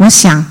歌，我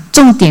想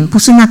重点不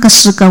是那个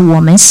诗歌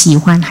我们喜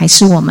欢还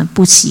是我们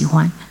不喜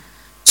欢，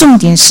重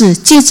点是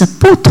借着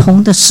不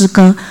同的诗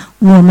歌，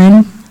我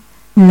们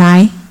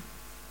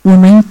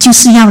就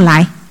是要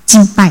来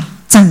敬拜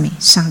赞美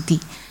上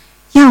帝，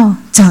要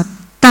找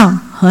到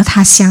和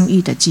他相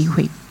遇的机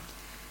会。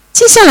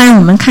接下来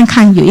我们看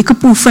看有一个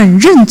部分，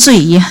认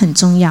罪也很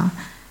重要。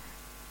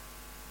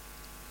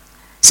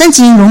圣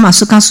经罗马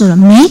书告诉了，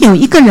没有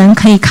一个人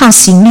可以靠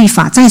行律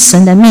法在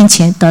神的面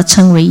前得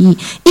称为义，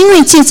因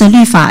为借着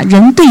律法，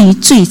人对于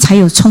罪才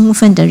有充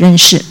分的认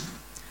识。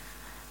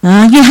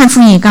而约翰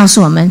福音也告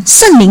诉我们，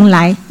圣灵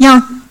来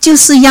就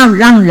是要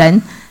让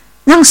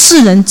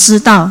世人知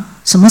道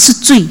什么是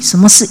罪，什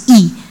么是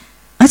义，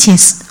而且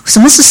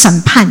什么是审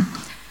判，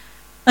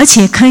而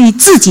且可以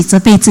自己责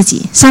备自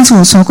己。上次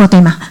我说过，对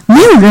吗？没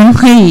有人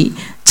可以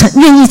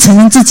愿意承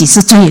认自己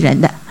是罪人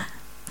的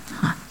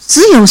只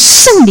有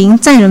圣灵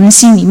在人们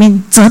心里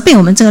面责备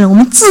我们这个人，我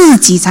们自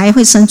己才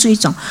会生出一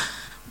种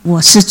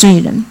我是罪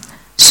人。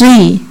所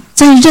以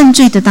在认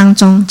罪的当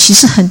中，其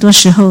实很多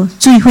时候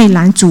罪会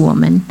拦阻我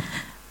们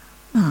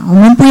我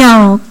们不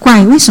要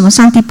怪为什么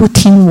上帝不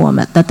听我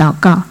们的祷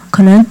告，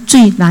可能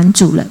罪拦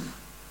阻了，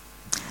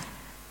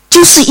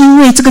就是因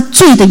为这个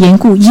罪的缘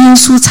故，耶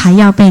稣才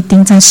要被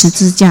钉在十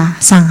字架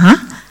上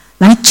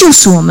来救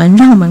赎我们，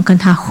让我们跟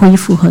他恢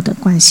复和的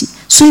关系。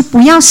所以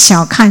不要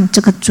小看这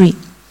个罪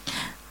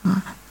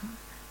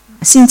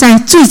现在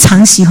最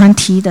常喜欢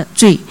提的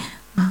罪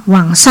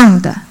网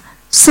上的、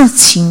色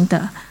情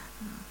的，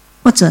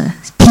或者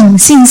品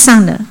性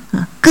上的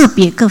个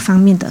别各方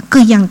面的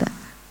各样的，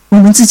我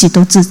们自己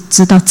都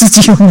知道自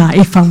己有哪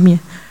一方面，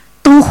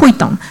都会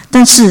懂。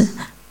但是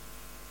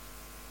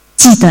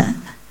记得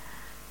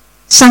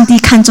上帝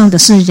看重的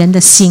是人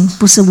的心，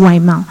不是外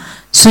貌。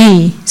所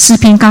以诗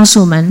篇告诉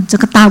我们，这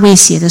个大卫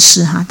写的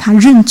诗他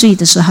认罪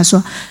的时候他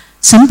说，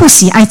神不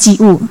喜爱祭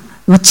物，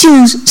我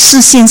就是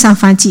献上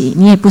燔祭，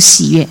你也不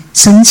喜悦。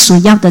神所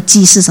要的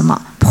祭是什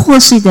么？破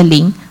碎的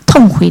灵，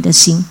痛悔的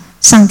心，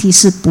上帝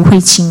是不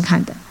会轻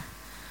看的。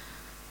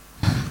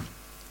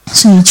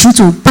所以求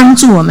主帮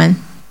助我们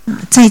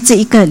在这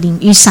一个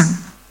领域上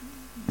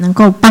能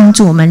够帮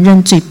助我们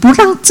认罪，不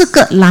让这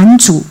个拦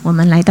阻我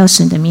们来到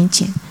神的面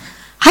前。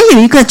还有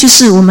一个就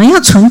是我们要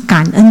存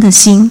感恩的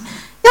心，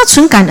要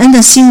存感恩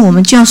的心，我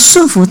们就要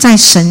顺服在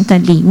神的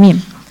里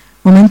面，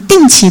我们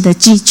定期的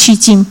去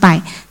敬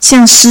拜，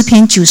像诗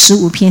篇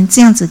95篇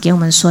这样子给我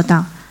们说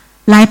到，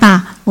来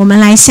吧，我们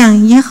来向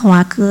耶和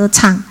华歌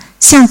唱，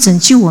向拯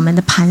救我们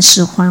的磐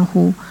石欢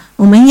呼。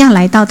我们要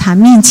来到他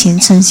面前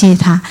称谢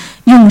他，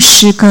用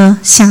诗歌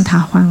向他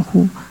欢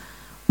呼。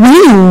唯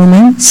有我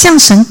们向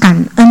神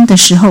感恩的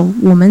时候，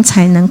我们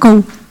才能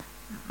够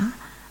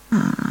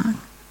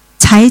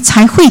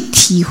才会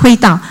体会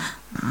到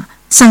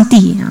上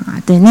帝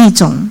的那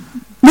种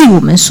为我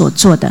们所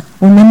做的。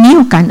我们没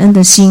有感恩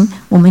的心，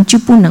我们就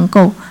不能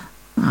够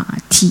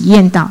体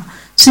验到。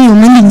所以我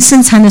们领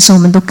圣餐的时候，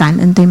我们都感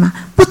恩，对吗？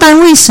不单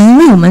为神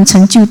为我们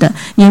成就的，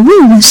也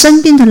为我们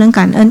身边的人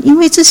感恩，因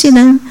为这些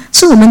人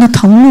是我们的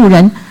同路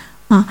人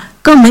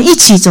跟我们一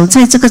起走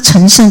在这个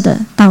成圣的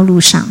道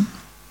路上。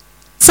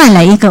再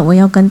来一个我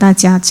要跟大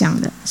家讲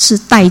的是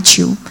代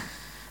求。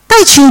代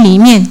求里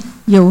面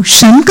有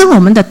神跟我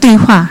们的对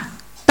话，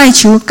代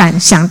求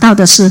想到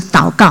的是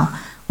祷告，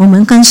我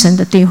们跟神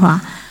的对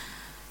话。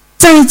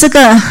在这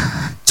个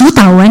主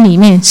祷文里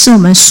面是我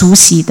们熟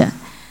悉的，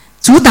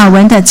主祷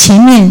文的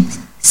前面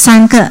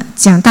3个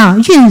讲到，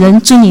愿人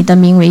尊你的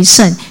名为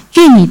圣，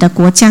愿你的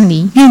国降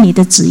临，愿你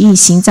的旨意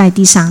行在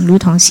地上如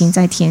同行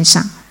在天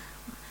上。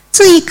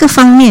这一个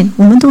方面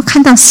我们都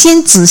看到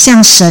先指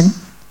向神，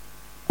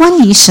关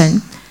于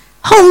神。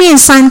后面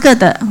3个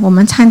的我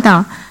们看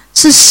到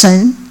是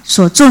神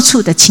所做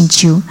出的请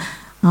求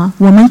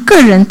我们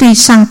个人对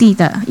上帝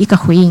的一个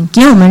回应，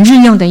给我们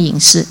日用的饮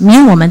食，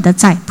免我们的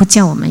债，不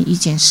叫我们遇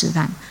见试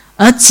探。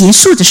而结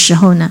束的时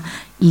候呢，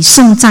以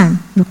颂赞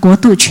国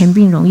度权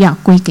柄荣耀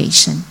归给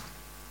神。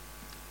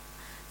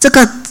这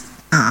个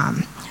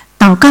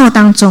祷告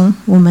当中，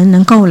我们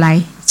能够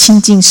来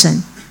亲近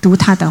神，读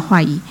他的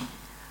话语，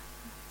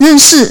认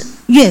识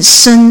越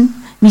深，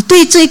你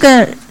对这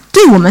个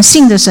对我们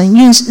信的神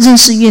认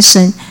识越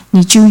深，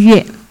你就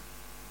越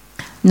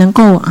能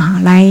够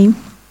来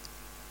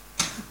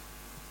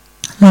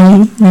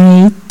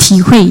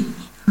体会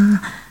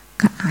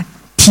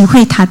体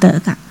会他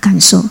的感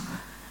受。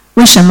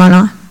为什么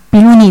呢？比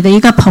如你的一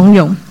个朋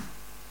友，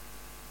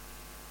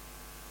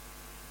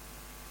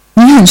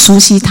你很熟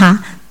悉他，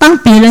当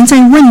别人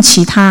在问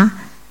起他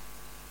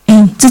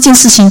这件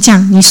事情这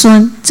样，你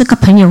说这个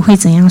朋友会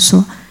怎样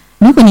说？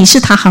如果你是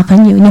他好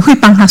朋友，你会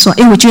帮他说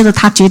我觉得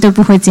他绝对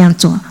不会这样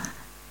做。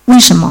为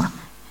什么？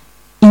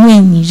因为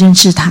你认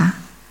识他，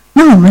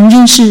那我们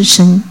认识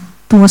神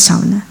多少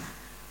呢？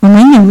我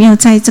们有没有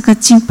在这个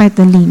敬拜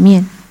的里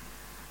面，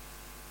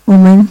我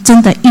们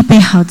真的预备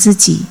好自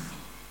己，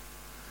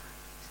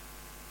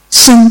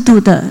深度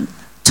的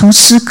从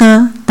诗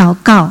歌祷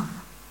告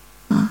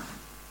啊？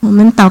我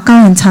们祷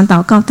告很常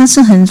祷告，但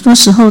是很多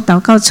时候祷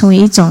告成为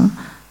一种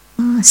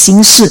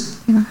形式。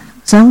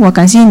神，我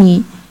感谢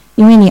你，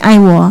因为你爱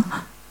我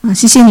啊，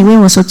谢谢你为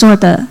我所做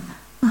的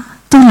啊，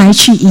都来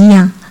去一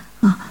样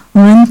啊。我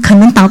们可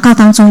能祷告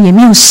当中也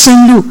没有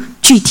深入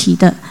具体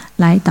的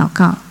来祷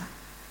告，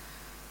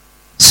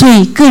所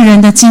以个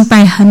人的敬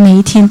拜和每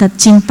一天的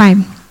敬拜，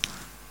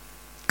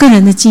个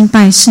人的敬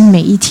拜是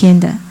每一天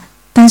的，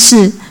但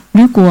是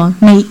如果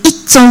每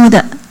一周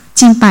的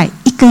敬拜，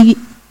一个月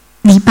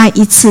礼拜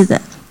一次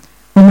的，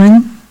我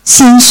们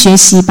先学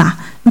习吧。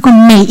如果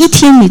每一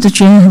天你都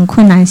觉得很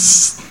困难，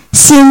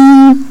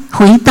先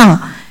回到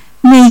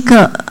那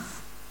个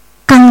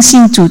刚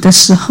信主的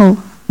时候，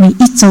每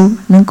一周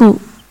能够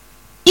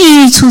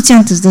预出这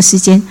样子的时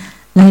间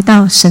来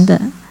到神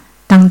的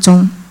当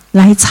中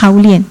来操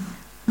练，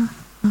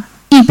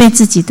预备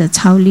自己的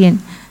操练，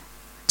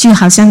就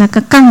好像那个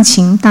钢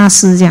琴大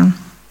师这样，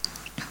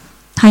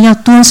他要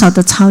多少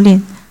的操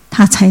练，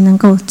他才能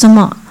够这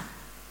么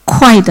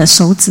快的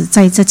手指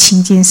在这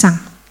琴键上。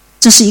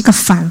这是一个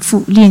反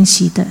复练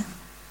习的。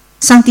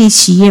上帝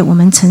喜悦我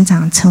们成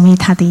长成为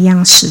他的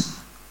样式。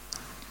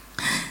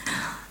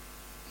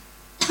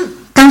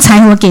刚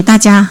才我给大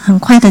家很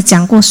快的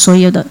讲过所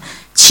有的，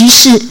其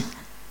实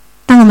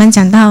当我们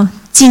讲到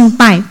敬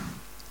拜，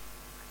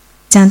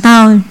讲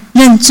到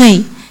认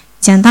罪，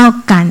讲到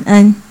感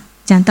恩，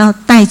讲到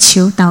代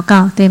求祷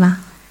告，对吧？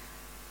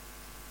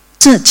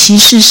这其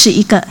实是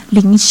一个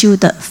灵修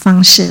的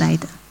方式来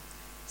的，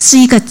是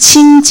一个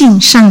亲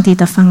近上帝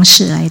的方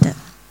式来的，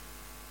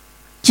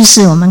就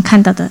是我们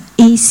看到的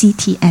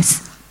ACTS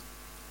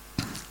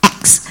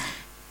X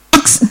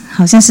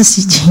好像是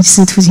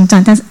使徒行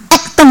传，但是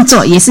X 动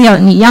作也是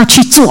你要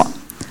去做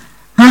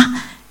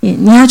啊，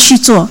你要去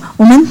做。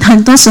我们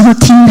很多时候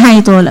听太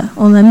多了，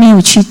我们没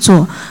有去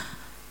做。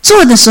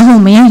做的时候我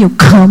们要有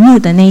渴慕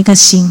的那一个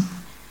心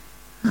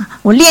啊！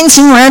我练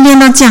琴我要练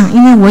到这样，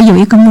因为我有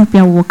一个目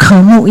标，我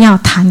渴慕要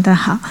弹得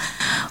好，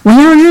我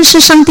要认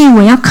识上帝，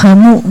我要渴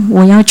慕，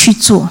我要去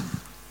做，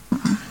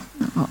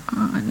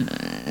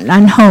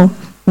然后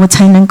我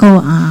才能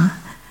够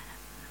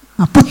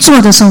不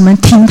做的时候，我们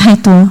听太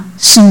多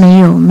是没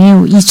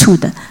有益处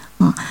的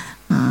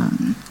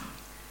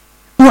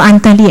布安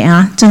德烈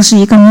这是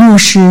一个牧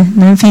师，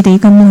南非的一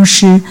个牧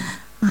师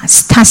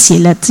他写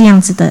了这样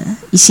子的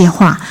一些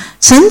话：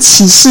神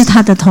启示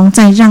他的同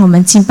在，让我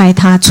们敬拜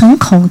他，存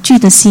恐惧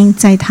的心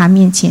在他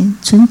面前，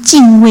存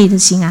敬畏的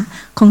心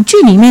恐惧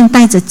里面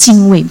带着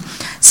敬畏。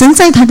神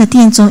在他的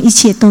殿中，一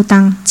切都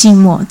当静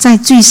默，在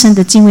最深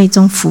的敬畏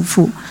中俯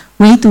伏，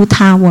唯独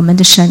他，我们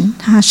的神，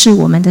他是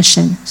我们的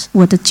神，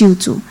我的救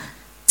主，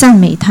赞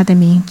美他的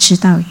名直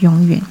到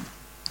永远。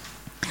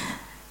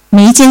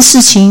每一件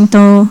事情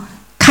都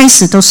开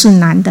始都是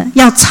难的，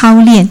要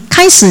操练，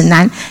开始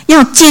难，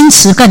要坚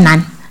持更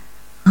难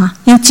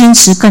要坚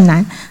持更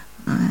难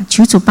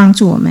求主帮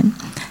助我们。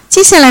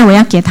接下来我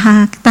要给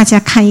大家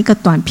看一个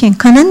短片，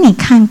可能你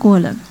看过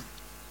了，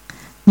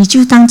你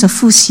就当着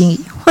复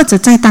习，或者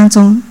在当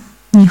中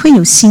你会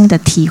有新的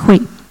体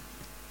会。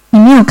你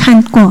没有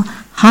看过，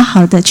好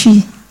好的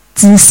去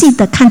仔细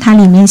的看它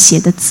里面写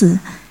的字。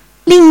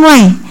另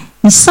外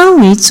你稍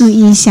微注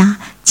意一下，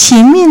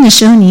前面的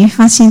时候你会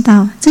发现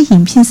到这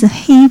影片是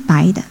黑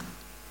白的，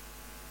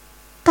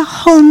到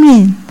后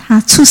面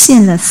它出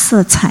现了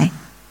色彩，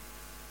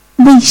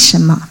为什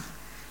么？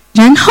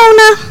然后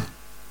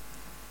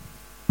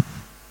呢，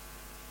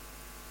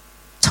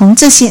从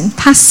这些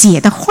他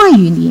写的话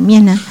语里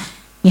面呢，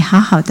你好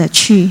好的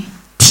去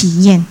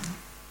体验，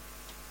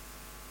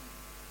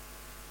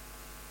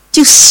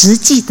就实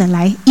际的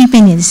来预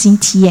备你的心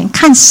体验，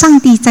看上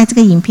帝在这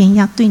个影片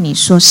要对你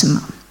说什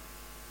么。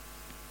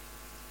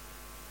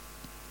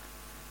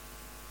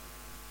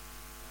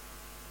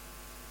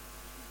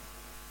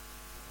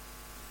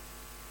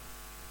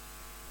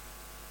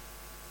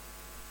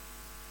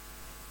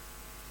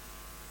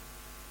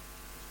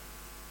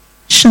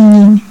声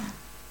音。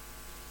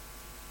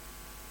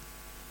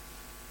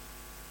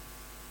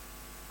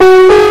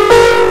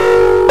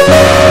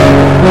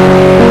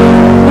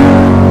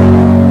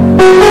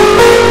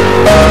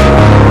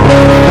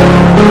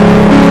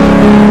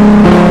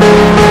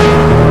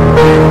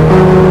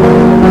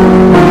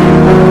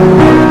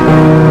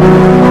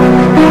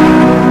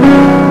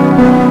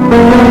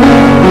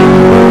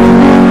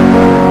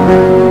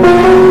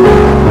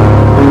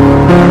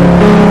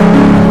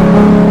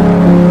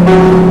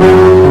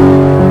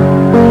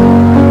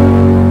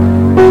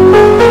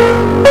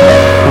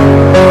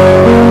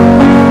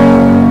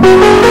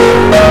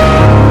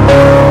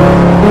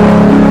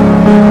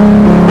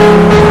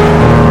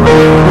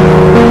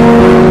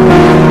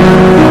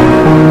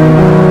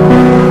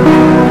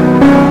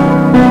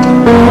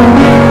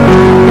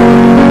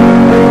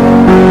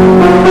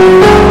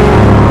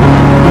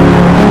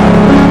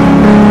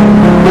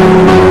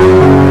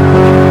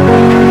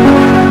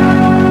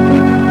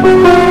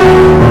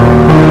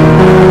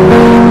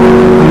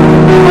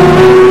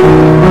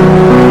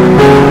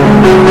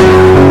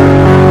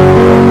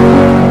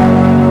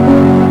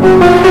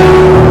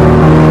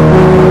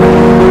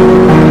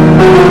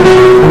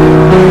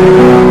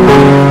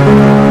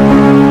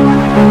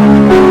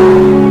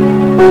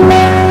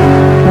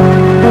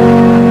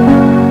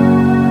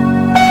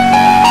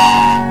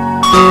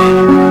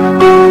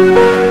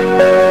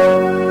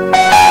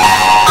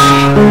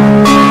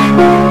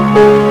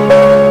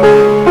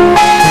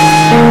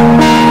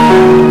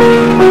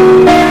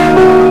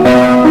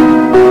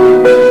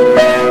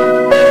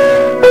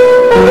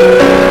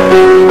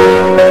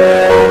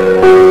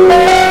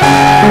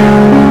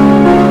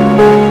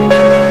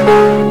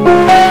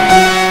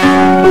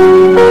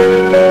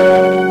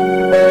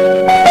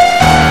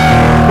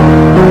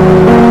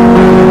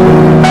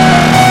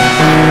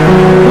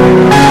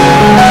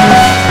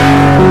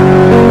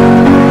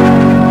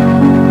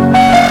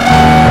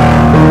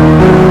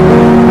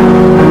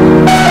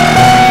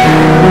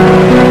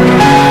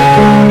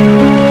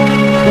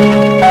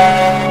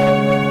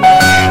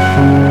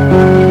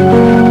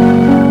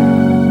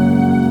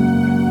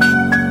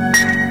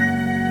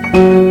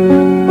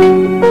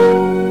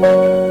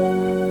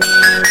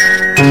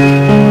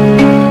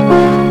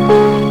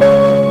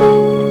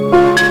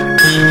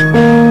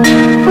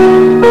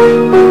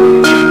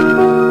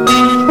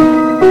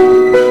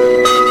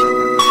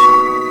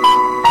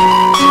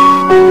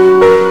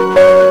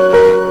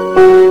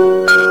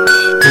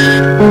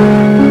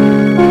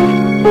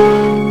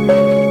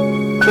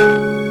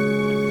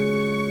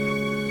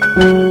我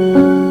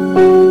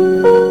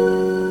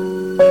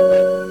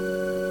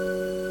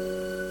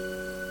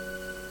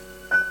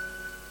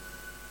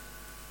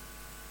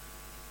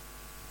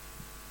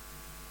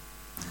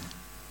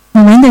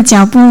们的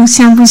脚步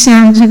像不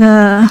像这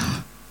个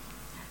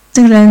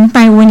人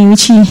带蜗牛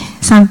去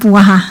散步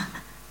啊？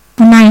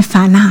不耐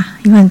烦啊，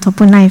有很多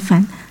不耐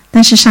烦。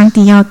但是上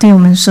帝要对我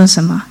们说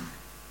什么？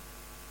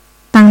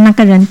当那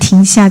个人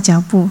停下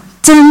脚步，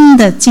真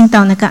的进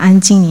到那个安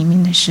静里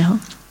面的时候，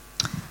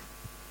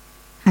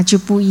他就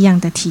不一样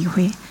的体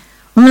会。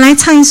我们来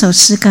唱一首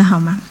诗歌好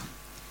吗？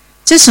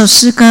这首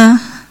诗歌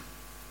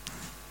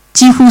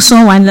几乎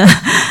说完了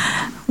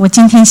我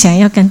今天想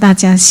要跟大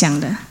家讲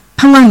的，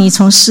盼望你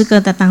从诗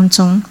歌的当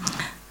中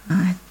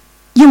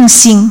用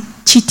心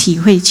去体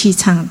会去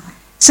唱，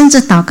甚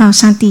至祷告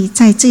上帝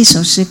在这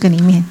首诗歌里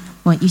面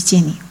我遇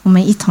见你。我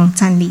们一同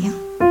站立。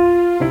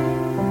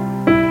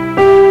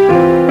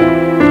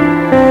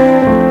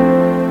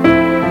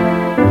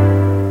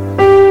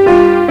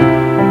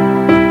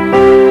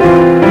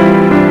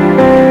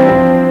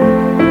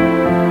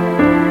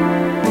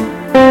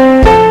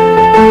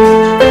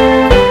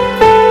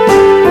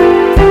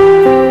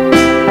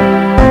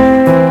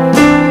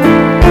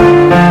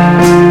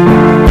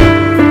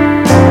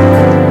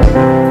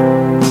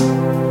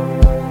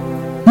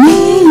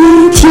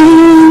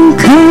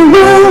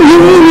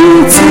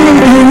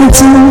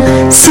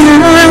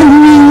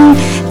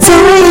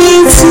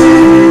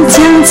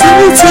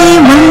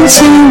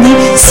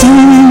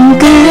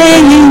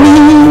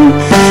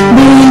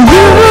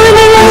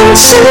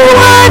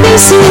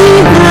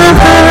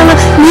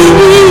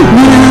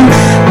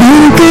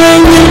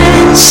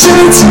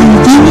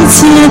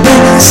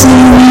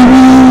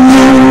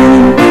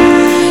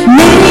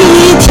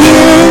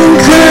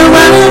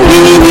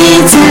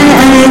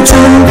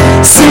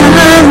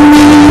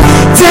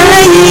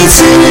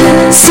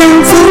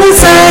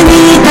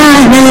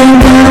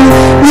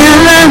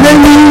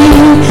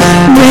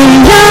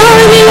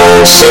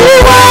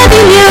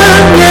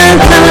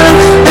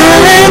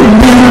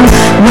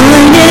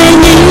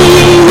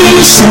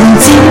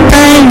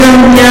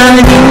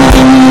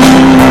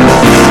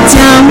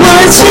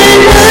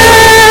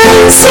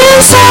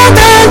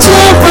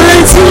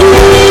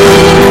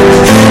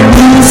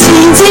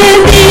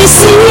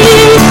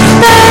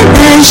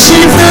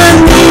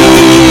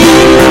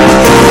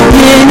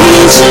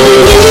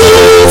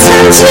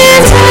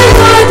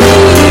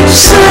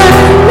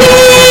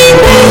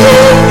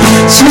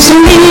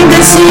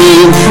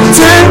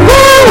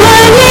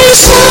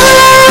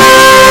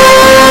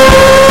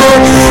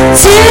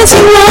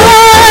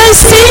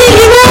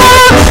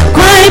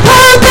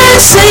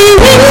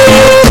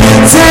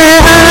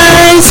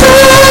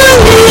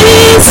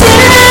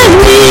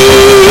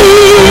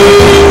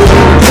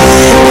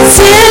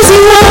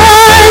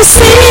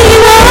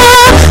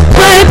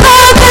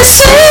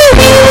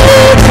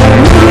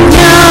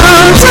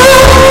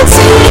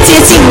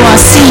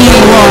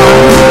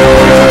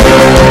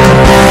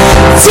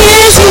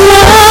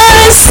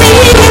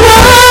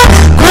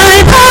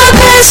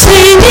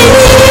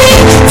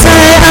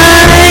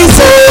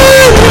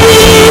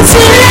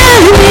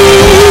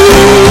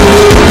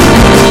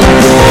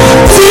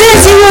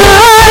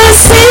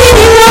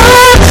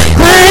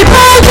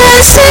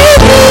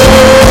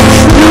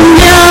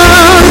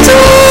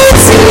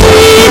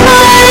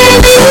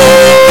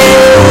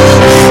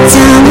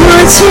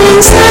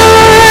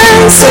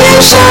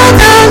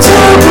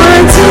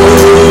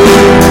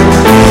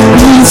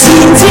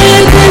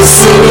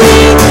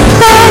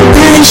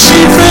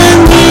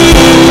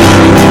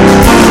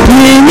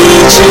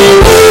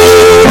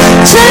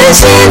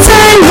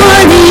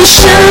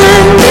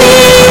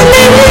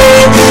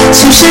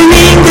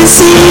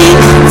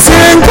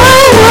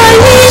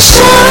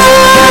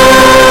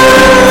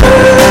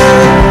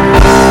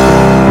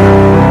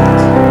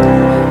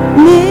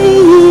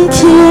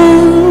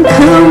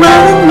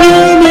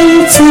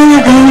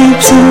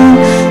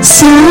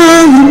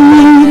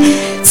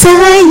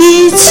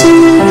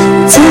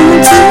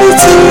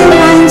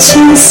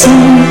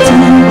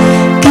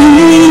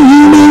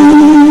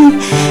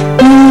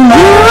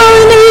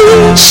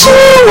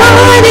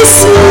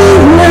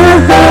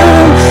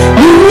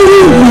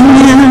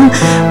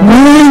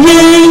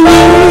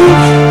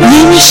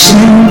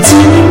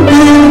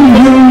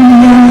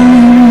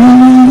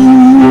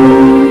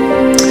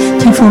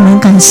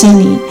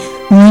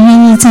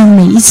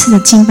的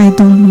敬拜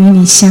中与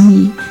你相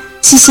遇，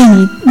谢谢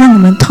你让我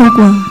们透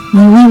过你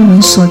为我们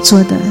所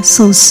做的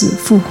受死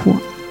复活，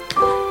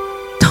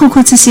透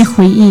过这些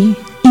回忆，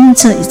因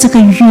着这个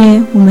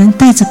约，我们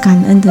带着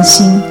感恩的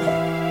心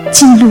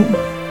进入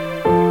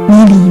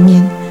你里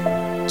面。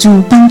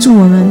主帮助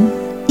我们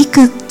一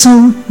个周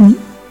你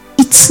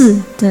一次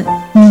的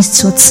你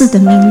所赐的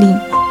命令，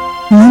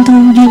我们都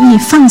愿意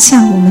放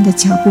下我们的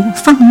脚步，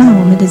放慢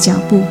我们的脚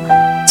步，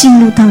进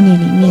入到你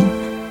里面，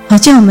好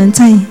叫我们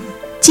在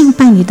敬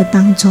拜你的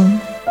当中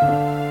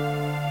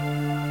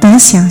得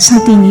享上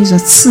帝你所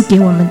赐给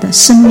我们的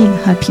生命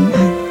和平安。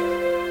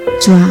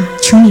主啊，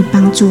求你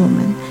帮助我们，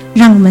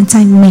让我们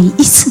在每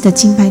一次的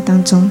敬拜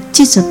当中，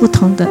借着不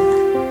同的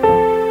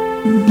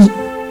你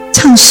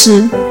唱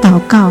诗、祷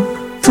告、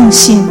奉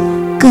献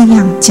各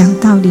样讲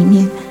道里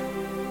面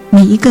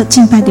每一个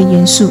敬拜的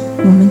元素，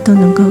我们都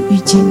能够遇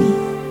见你。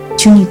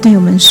求你对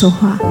我们说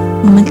话，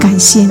我们感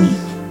谢你，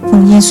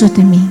奉耶稣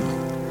的名，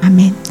阿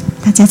们。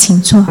大家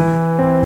请坐。